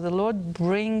how the Lord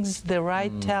brings the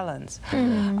right talents.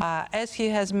 As he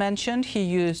has mentioned, he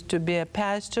used to be a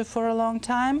pastor for a long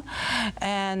time,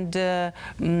 and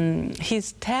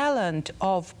his talent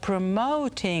of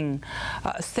promoting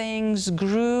things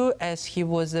grew as he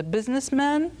was a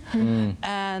businessman.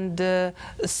 And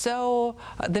so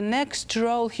the next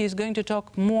role, he's going to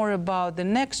talk more about the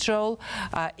next role.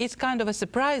 It's kind of a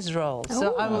surprise role.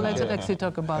 So I will let Aleksei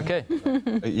talk about it.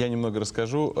 Я немного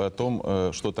расскажу о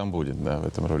том, что там будет, да, в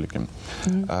этом ролике.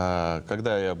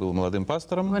 Когда я был молодым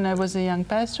пастором, When I was a young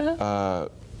pastor,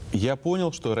 я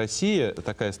понял, что Россия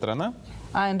такая страна,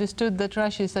 I understood that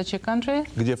Russia is such a country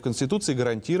где в Конституции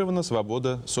гарантирована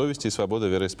свобода совести и свобода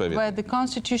where вероисповедания. the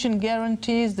Constitution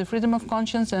guarantees the freedom of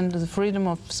conscience and the freedom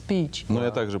of speech. Но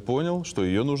я также понял, что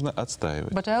ее нужно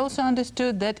отстаивать, But I also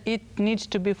understood that it needs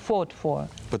to be fought for.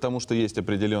 потому что есть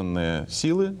определенные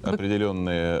силы,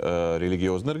 определенные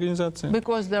религиозные организации,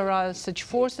 Because there are such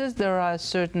forces, there are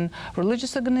certain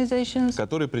religious organizations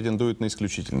которые претендуют на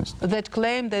исключительность. that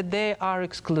claim that they are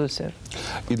exclusive.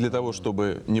 И для того,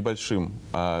 чтобы небольшим,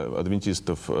 а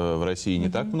адвентистов в России не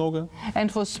так много,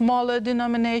 And for smaller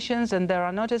denominations, and there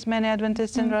are not as many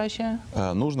Adventists in Russia,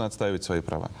 нужно отстаивать свои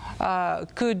права.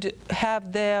 could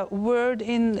have their word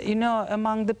in, you know,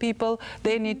 among the people,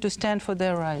 they need to stand for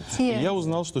their rights. И Yes. я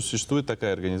узнал, что существует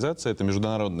такая организация, это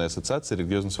Международная ассоциация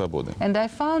религиозной свободы. And I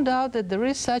found out that there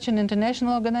is such an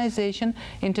international organization,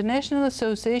 International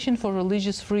Association for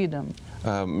Religious Freedom.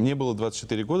 Мне было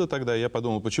 24 года тогда, и я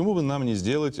подумал, почему бы нам не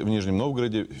сделать в Нижнем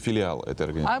Новгороде филиал этой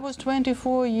организации. I was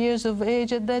 24 years of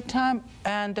age at that time,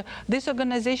 and this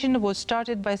organization was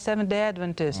started by Seventh-day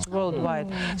Adventists worldwide.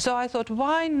 So I thought,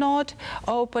 why not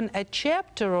open a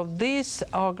chapter of this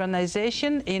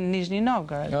organization in Nizhny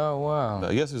Novgorod? Oh, wow.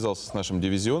 Да, я связался с нашим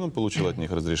дивизионом, получил от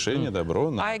них разрешение, добро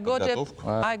на I got подготовку.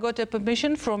 a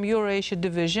permission from Eurasia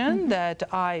Division that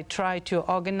I try to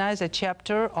organize a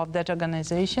chapter of that И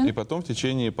organization. потом в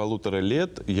течение 1,5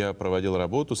 лет я проводил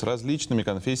работу с различными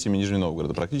конфессиями Нижнего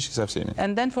Новгорода, практически со всеми.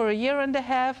 And then for a year and a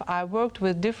half, I worked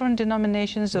with different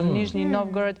denominations of Nizhny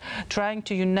Novgorod, trying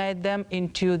to unite them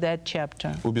into that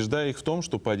chapter. Убеждая их в том,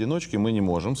 что поодиночке мы не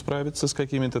можем справиться с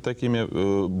какими-то такими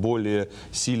более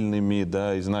сильными,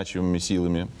 да, и значимыми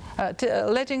силами.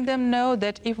 Letting them know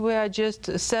that if we are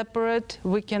just separate,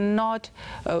 we cannot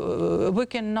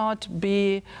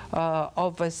be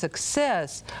of a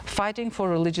success fighting for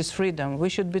religious freedom. We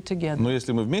should be together. Но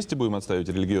если мы вместе будем отстаивать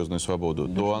религиозную свободу,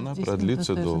 то она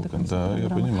продлится долго. Да, я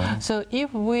понимаю. So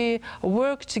if we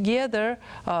work together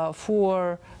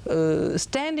for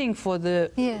standing for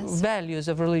the values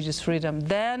of religious freedom,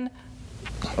 then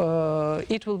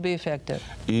it will be effective.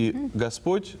 И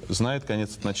Господь знает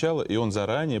конец от начала, и Он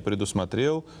заранее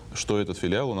предусмотрел, что этот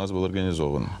филиал у нас был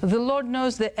организован. The Lord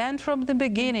knows the end from the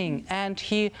beginning, and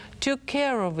He took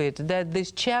care of it, that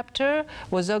this chapter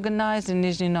was organized in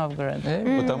Nizhny Novgorod.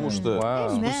 Потому что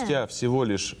спустя всего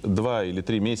лишь 2 или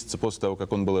 3 месяца после того,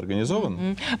 как он был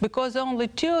организован, Because only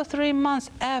 2 or 3 months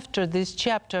after this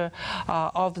chapter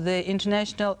of the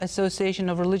International Association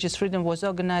of Religious Freedom was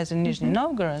organized in Nizhny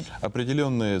Novgorod,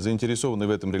 определенные заинтересованные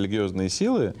в этом религиозные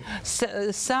силы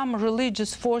some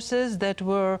religious forces that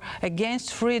were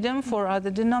against freedom for other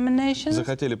denominations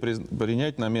захотели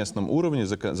принять на местном уровне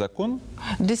закон,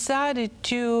 decided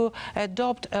to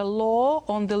adopt a law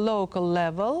on the local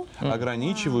level,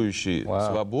 ограничивающий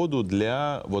свободу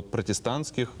для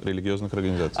протестантских религиозных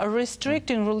организаций.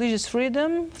 restricting religious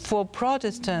freedom for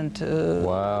Protestant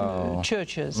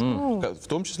churches, В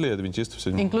том числе и адвентистов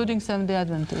седьмого. including Seventh-day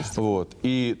Adventists. Вот.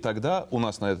 И тогда Да, у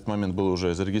нас на этот момент был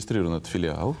уже зарегистрирован этот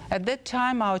филиал. At that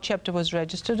time, our chapter was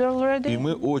registered already. И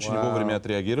мы очень вовремя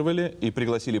отреагировали и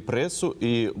пригласили прессу,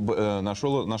 и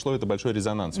нашло это большой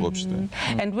резонанс в обществе.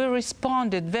 And we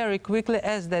responded very quickly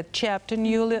as that chapter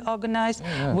newly organized.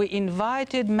 We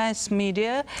invited mass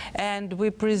media and we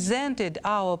presented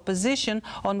our position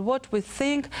on what we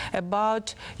think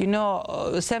about, you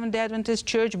know, Seventh-day Adventist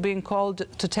Church being called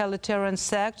totalitarian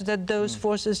sect that those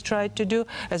forces tried to do,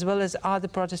 as well as other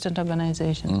Protestant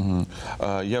organizations.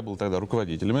 Я был тогда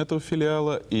руководителем этого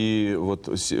филиала, и вот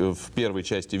в первой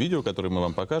части видео, которое мы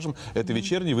вам покажем, это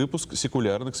вечерний выпуск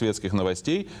секулярных светских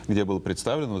новостей, где была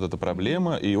представлена вот эта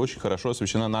проблема и очень хорошо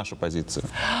освещена наша позиция.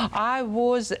 I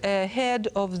was head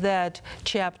of that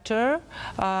chapter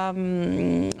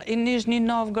in Nizhny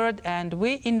Novgorod, and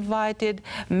we invited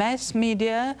mass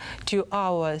media to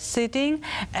our sitting.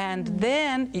 And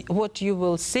then what you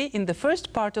will see in the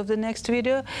first part of the next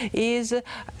video is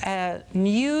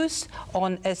news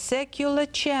on a secular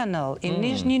channel in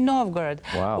Nizhny Novgorod,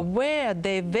 where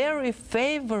they very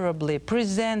favorably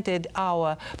presented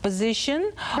our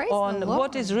position on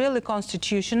what is really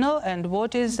constitutional and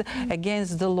what is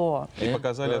against the law. И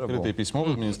показали открытое письмо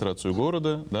в администрацию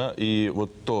города, да, и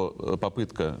вот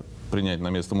попытка принять на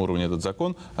местном уровне этот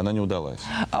закон, она не удалась.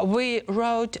 We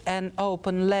wrote an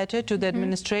open letter to the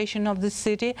administration of the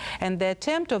city, and the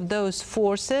attempt of those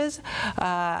forces,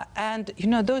 and you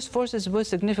know, those forces were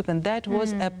significant. That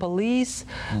was a police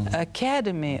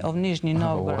academy of Nizhny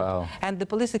Novgorod, and the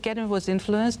police academy was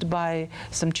influenced by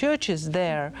some churches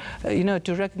there, you know,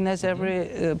 to recognize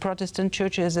every Protestant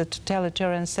church as a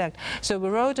totalitarian sect. So we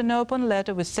wrote an open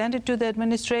letter, we sent it to the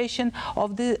administration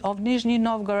of Nizhny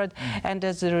Novgorod, and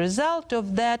as a result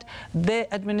of that, the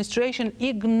administration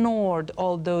ignored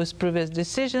all those previous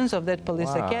decisions of that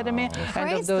police academy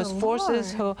and of those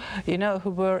forces who, you know, who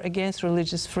were against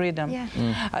religious freedom.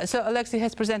 So Aleksei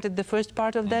has presented the first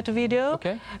part of that video,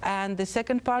 and the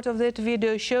second part of that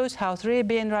video shows how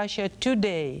 3AB in Russia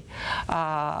today,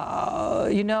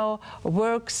 you know,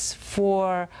 works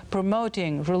for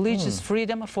promoting religious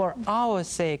freedom for our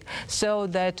sake, so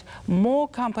that more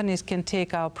companies can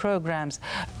take our programs.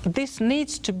 This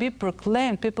needs to be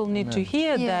proclaimed. People need to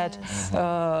hear that,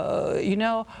 you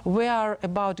know, we are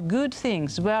about good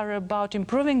things. We are about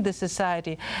improving the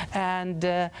society. And,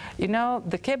 you know,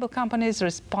 the cable companies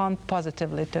respond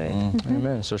positively to it.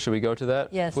 Amen. So should we go to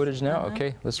that footage now?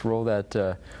 Okay, let's roll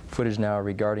that footage now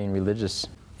regarding religious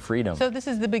freedom. So this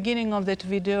is the beginning of that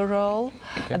video roll.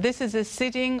 This is a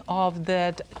sitting of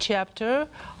that chapter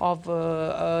of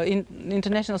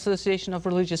International Association of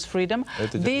Religious Freedom.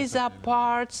 These are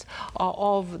parts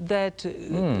of that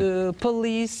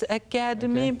police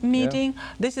academy meeting.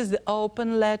 This is the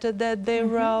open letter that they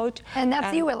wrote. And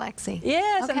that's you, Aleksei.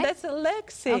 Yes, and that's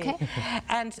Aleksei.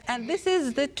 And this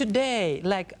is the today,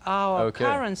 like our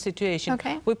current situation.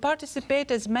 We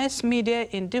participate as mass media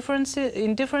in different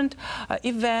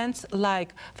events,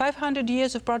 like 500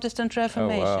 years of Protestant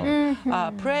Reformation,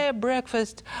 prayer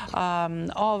breakfast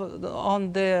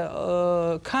on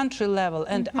the country level,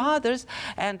 and others.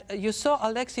 And you saw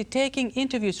Aleksei taking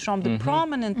interviews from the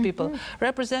prominent people,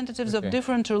 representatives of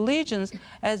different religions,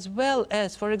 as well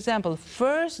as, for example,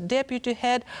 first deputy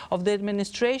head of the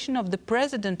administration of the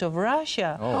President of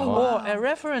Russia, or a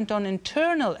referent on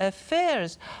internal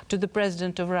affairs to the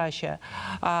President of Russia,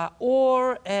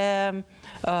 or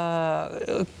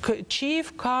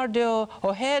chief cardio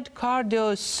or head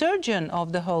cardio surgeon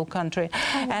of the whole country.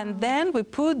 And then we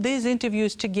put these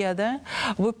interviews together,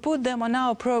 we put them on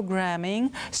our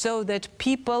programming so that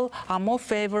people are more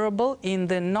favorable in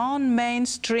the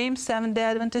non-mainstream Seventh-day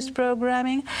Adventist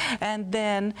programming. And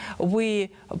then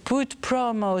we put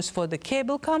promos for the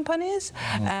cable companies,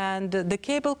 and the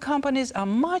cable companies are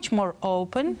much more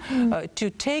open to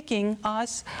taking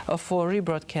us for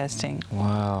rebroadcasting.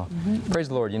 Wow. Praise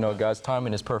the Lord. You know, God's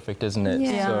timing is perfect, isn't it?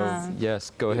 So,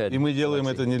 yes, go ahead. И мы делаем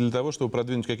это не для того, чтобы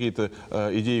продвинуть какие-то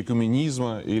идеи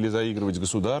экуменизма или заигрывать с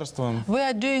государством. We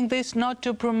are doing this not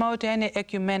to promote any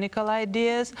ecumenical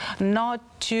ideas, not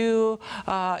to,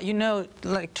 you know,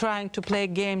 like trying to play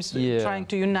games, trying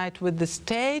to unite with the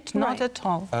state, not at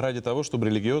all. А ради того, чтобы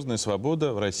религиозная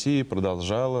свобода в России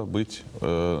продолжала быть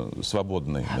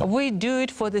свободной. We do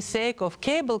it for the sake of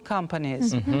cable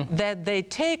companies, that they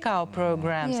take our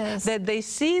programs, that they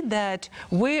see that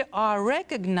we are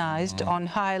recognized on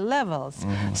high levels.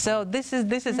 So this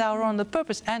is our only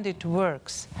purpose, and it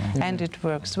works. And it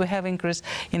works. We have increase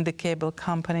in the cable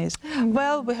companies.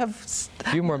 Well, we have a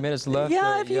few more minutes left.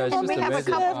 Yeah, we have a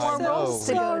couple more roles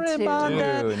to go to. About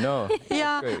that. No.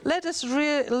 Yeah, let us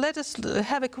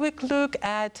have a quick look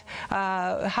at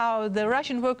how the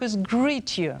Russian workers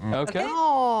greet you. Okay.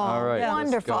 Oh, all right.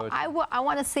 Wonderful. I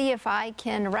want to see if I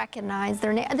can recognize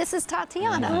their name. This is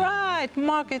Tatiana. Right,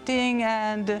 marketing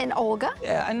and Olga.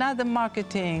 Another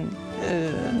marketing.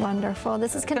 Wonderful.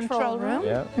 This is control room.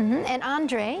 Yeah. And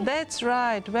Andre. That's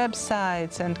right,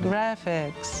 websites and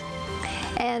graphics.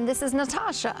 And this is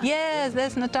Natasha. Yes,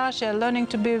 that's Natasha, learning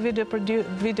to be a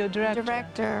video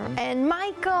director. And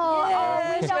Michael.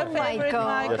 Yes, oh, we know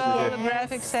Michael. Yes.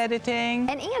 Graphics editing.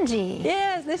 And Angie.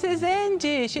 Yes, this is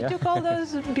Angie. She took all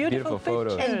those beautiful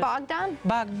photos. pictures. And Bogdan.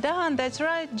 Bogdan, that's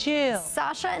right, Jill.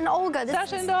 Sasha and Olga.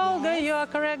 Sasha and Olga, you are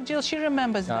correct, Jill. She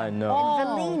remembers that. I know. And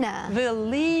Velina.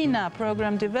 Velina,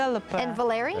 program developer. And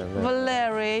Valerie.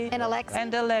 Valerie. And Aleksei.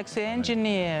 And Aleksei,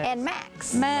 engineer. And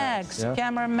Max. Max, yeah.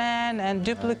 Cameraman and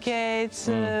duplicates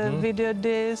video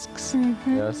discs.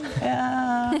 Yes.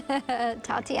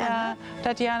 Tatiana.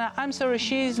 Tatiana, I'm sorry,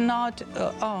 she's not.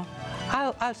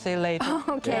 I'll say later.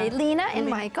 Okay, Lena and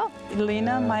Michael.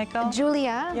 Lena, Michael.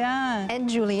 Julia. Yeah. And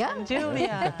Julia.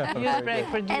 Julia. You're great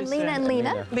producer. And Lena and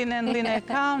Lena. Lena and Lena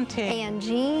accounting.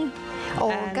 Angie.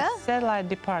 Olga. And satellite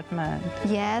department.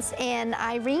 Yes, and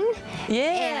Irene.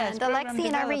 Yes. And Aleksei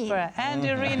and Irene. And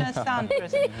Irina sound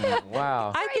person.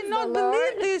 Wow. I cannot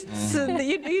believe this.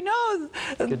 You know.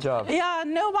 Good job. Yeah,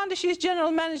 no wonder she's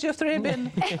general manager of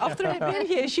 3ABN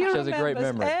here. She has a great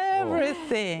remembers memory.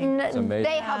 everything. It's amazing.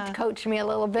 They helped coach me a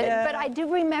little bit, but I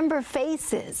do remember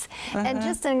faces. And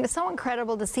just so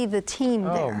incredible to see the team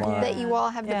there that you all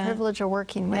have the privilege of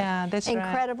working with. Yeah, that's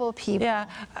incredible people.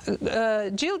 Yeah,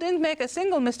 Jill didn't make a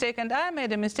single mistake, and I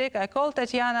made a mistake. I called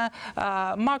Tatiana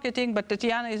marketing, but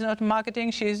Tatiana is not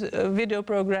marketing. She's video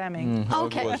programming.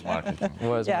 Okay. It was marketing.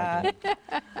 Marketing.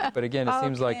 But again, it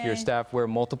seems like your staff wear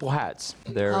multiple hats.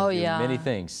 They're doing many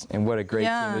things, and what a great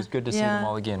team. It was good to see them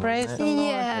all again. Praise the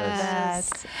Lord for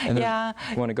that. And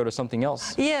you want to go to something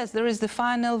else? Yes, there is the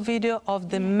final video of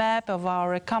the map of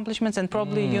our accomplishments, and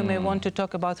probably you may want to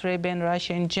talk about 3ABN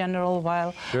Russia in general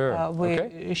while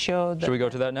we show the... Should we go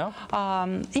to that now?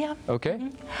 Yeah. Okay.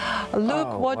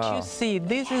 Look what you see.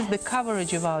 This is the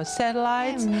coverage of our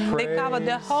satellites. They cover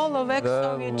the whole of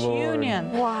ex-Soviet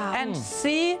Union. Wow. And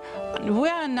see, we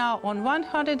are now on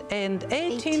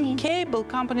 118 cable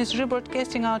companies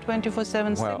rebroadcasting our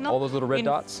 24/7 signal. All those little red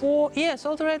dots? Yes,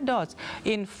 all the red dots.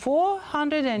 In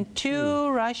 402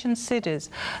 Russian cities.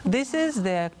 This is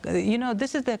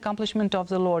this is the accomplishment of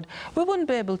the Lord. We wouldn't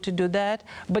be able to do that,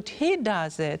 but He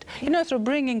does it. Through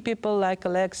bringing people like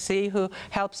Aleksei, who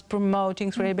helps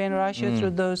promoting 3ABN Russia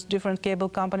through those different cable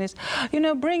companies.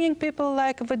 Bringing people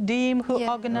like Vadim, who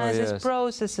organizes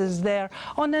processes there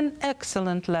on an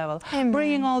excellent level.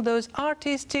 Bringing all those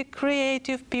artistic,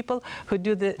 creative people who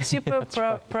do the super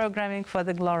programming for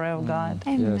the glory of God.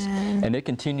 Yes. And it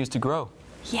continues to grow.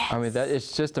 Yes. I mean,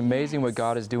 it's just amazing what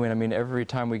God is doing. I mean, every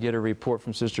time we get a report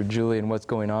from Sister Julie and what's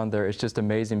going on there, it's just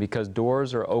amazing because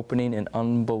doors are opening in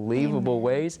unbelievable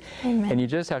ways. And you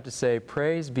just have to say,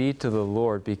 praise be to the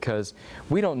Lord, because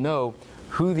we don't know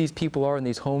who these people are in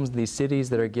these homes, these cities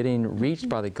that are getting reached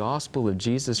by the gospel of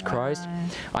Jesus Christ.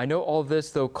 I know all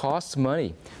this, though, costs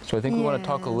money. So I think we want to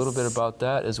talk a little bit about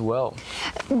that as well.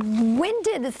 When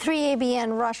did the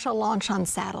 3ABN Russia launch on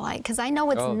satellite? Because I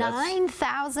know it's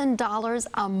 $9,000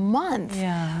 a month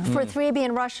for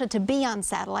 3ABN Russia to be on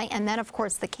satellite. And then, of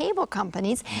course, the cable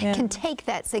companies can take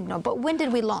that signal. But when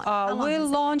did we launch? We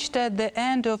launched at the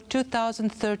end of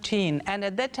 2013. And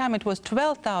at that time, it was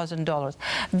 $12,000.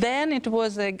 Then it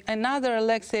was another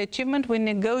Aleksei achievement. We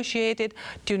negotiated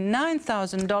to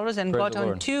 $9,000 and got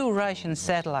on 2 Russian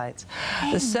satellites.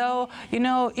 So,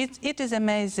 it is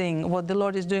amazing what the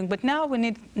Lord is doing. But now we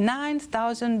need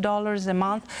 $9,000 a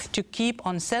month to keep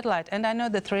on satellite. And I know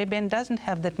that 3ABN doesn't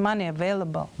have that money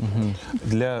available.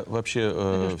 Для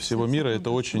вообще всего мира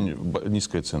это очень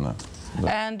низкая цена.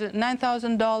 And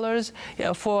 $9,000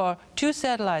 for 2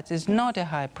 satellites is not a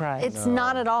high price. It's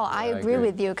not at all. I agree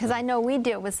with you, because I know we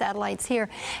deal with satellites here.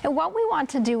 And what we want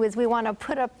to do is we want to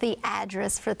put up the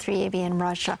address for 3ABN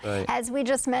Russia. As we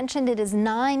just mentioned, it is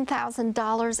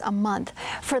 $9,000 a month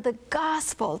for the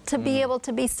gospel to be able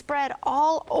to be spread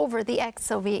all over the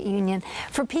ex-Soviet Union,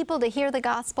 for people to hear the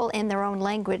gospel in their own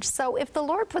language. So if the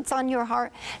Lord puts on your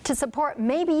heart to support,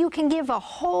 maybe you can give a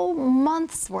whole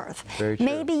month's worth.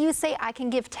 Maybe you say, I can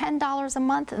give $10 a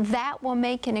month, that will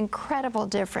make an incredible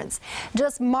difference.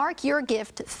 Just mark your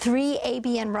gift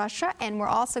 3ABN Russia, and we're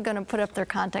also going to put up their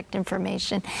contact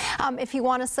information. If you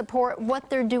want to support what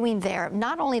they're doing there,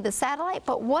 not only the satellite,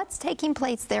 but what's taking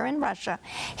place there in Russia,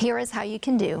 here is how you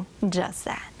can do just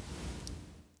that.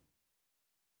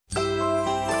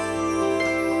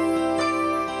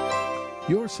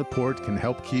 Your support can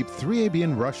help keep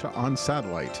 3ABN Russia on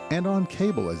satellite and on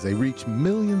cable as they reach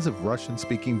millions of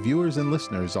Russian-speaking viewers and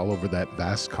listeners all over that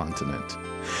vast continent.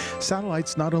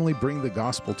 Satellites not only bring the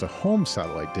gospel to home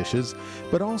satellite dishes,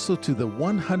 but also to the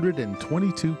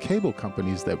 122 cable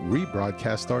companies that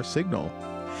rebroadcast our signal.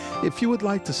 If you would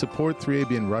like to support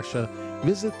 3ABN Russia,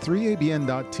 visit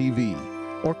 3abn.tv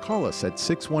or call us at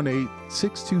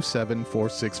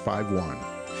 618-627-4651.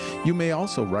 You may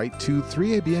also write to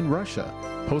 3ABN Russia,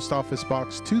 Post Office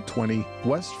Box 220,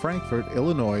 West Frankfort,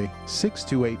 Illinois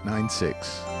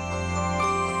 62896.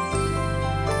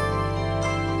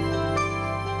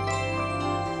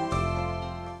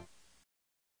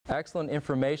 Excellent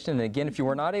information. And again, if you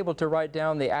were not able to write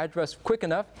down the address quick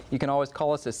enough, you can always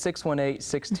call us at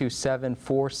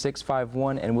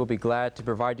 618-627-4651, and we'll be glad to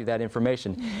provide you that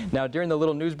information. Now, during the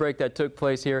little news break that took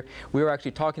place here, we were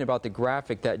actually talking about the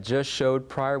graphic that just showed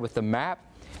prior with the map.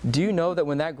 Do you know that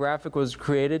when that graphic was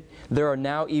created, there are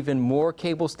now even more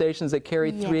cable stations that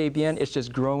carry 3ABN? It's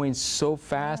just growing so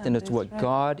fast, and it's what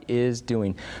God is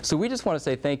doing. So we just want to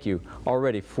say thank you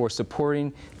already for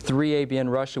supporting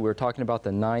 3ABN Russia. We were talking about the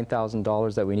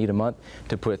 $9,000 that we need a month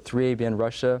to put 3ABN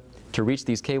Russia to reach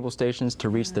these cable stations, to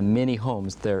reach the many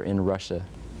homes there in Russia.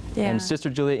 Yeah. And Sister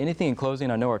Julia, anything in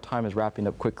closing? I know our time is wrapping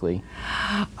up quickly.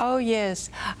 Oh, yes.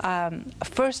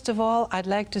 First of all, I'd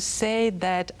like to say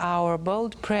that our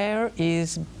bold prayer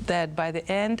is that by the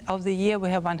end of the year we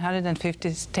have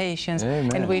 150 stations.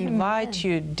 Amen. And we invite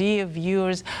you, dear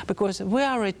viewers, because we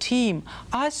are a team.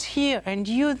 Us here and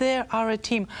you there are a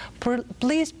team.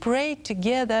 Please pray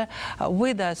together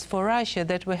with us for Russia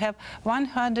that we have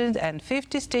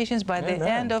 150 stations by the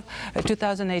end of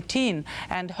 2018.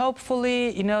 And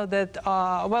hopefully, you know, that,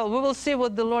 well, we will see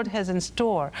what the Lord has in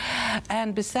store.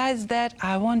 And besides that,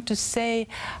 I want to say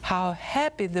how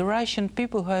happy the Russian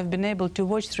people who have been able to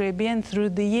watch 3ABN through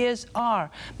the years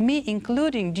are, me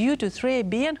including, due to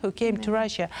 3ABN who came to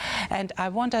Russia. And I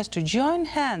want us to join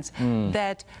hands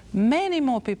that many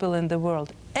more people in the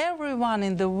world, everyone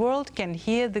in the world, can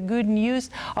hear the good news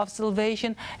of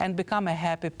salvation and become a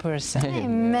happy person.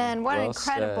 Amen. What an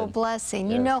incredible blessing.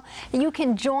 Yes. You know, you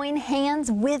can join hands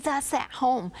with us at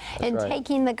home in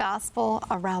taking the gospel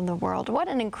around the world. What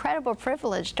an incredible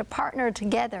privilege to partner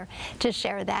together to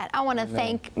share that. I want to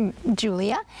thank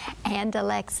Julia and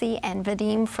Aleksei and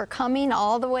Vadim for coming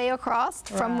all the way across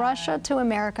from Russia to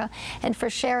America and for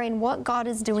sharing what God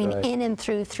is doing in and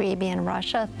through 3ABN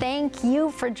Russia. Thank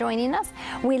you for joining us.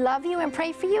 We love you and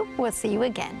pray for you. We'll see you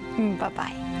again.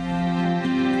 Bye-bye.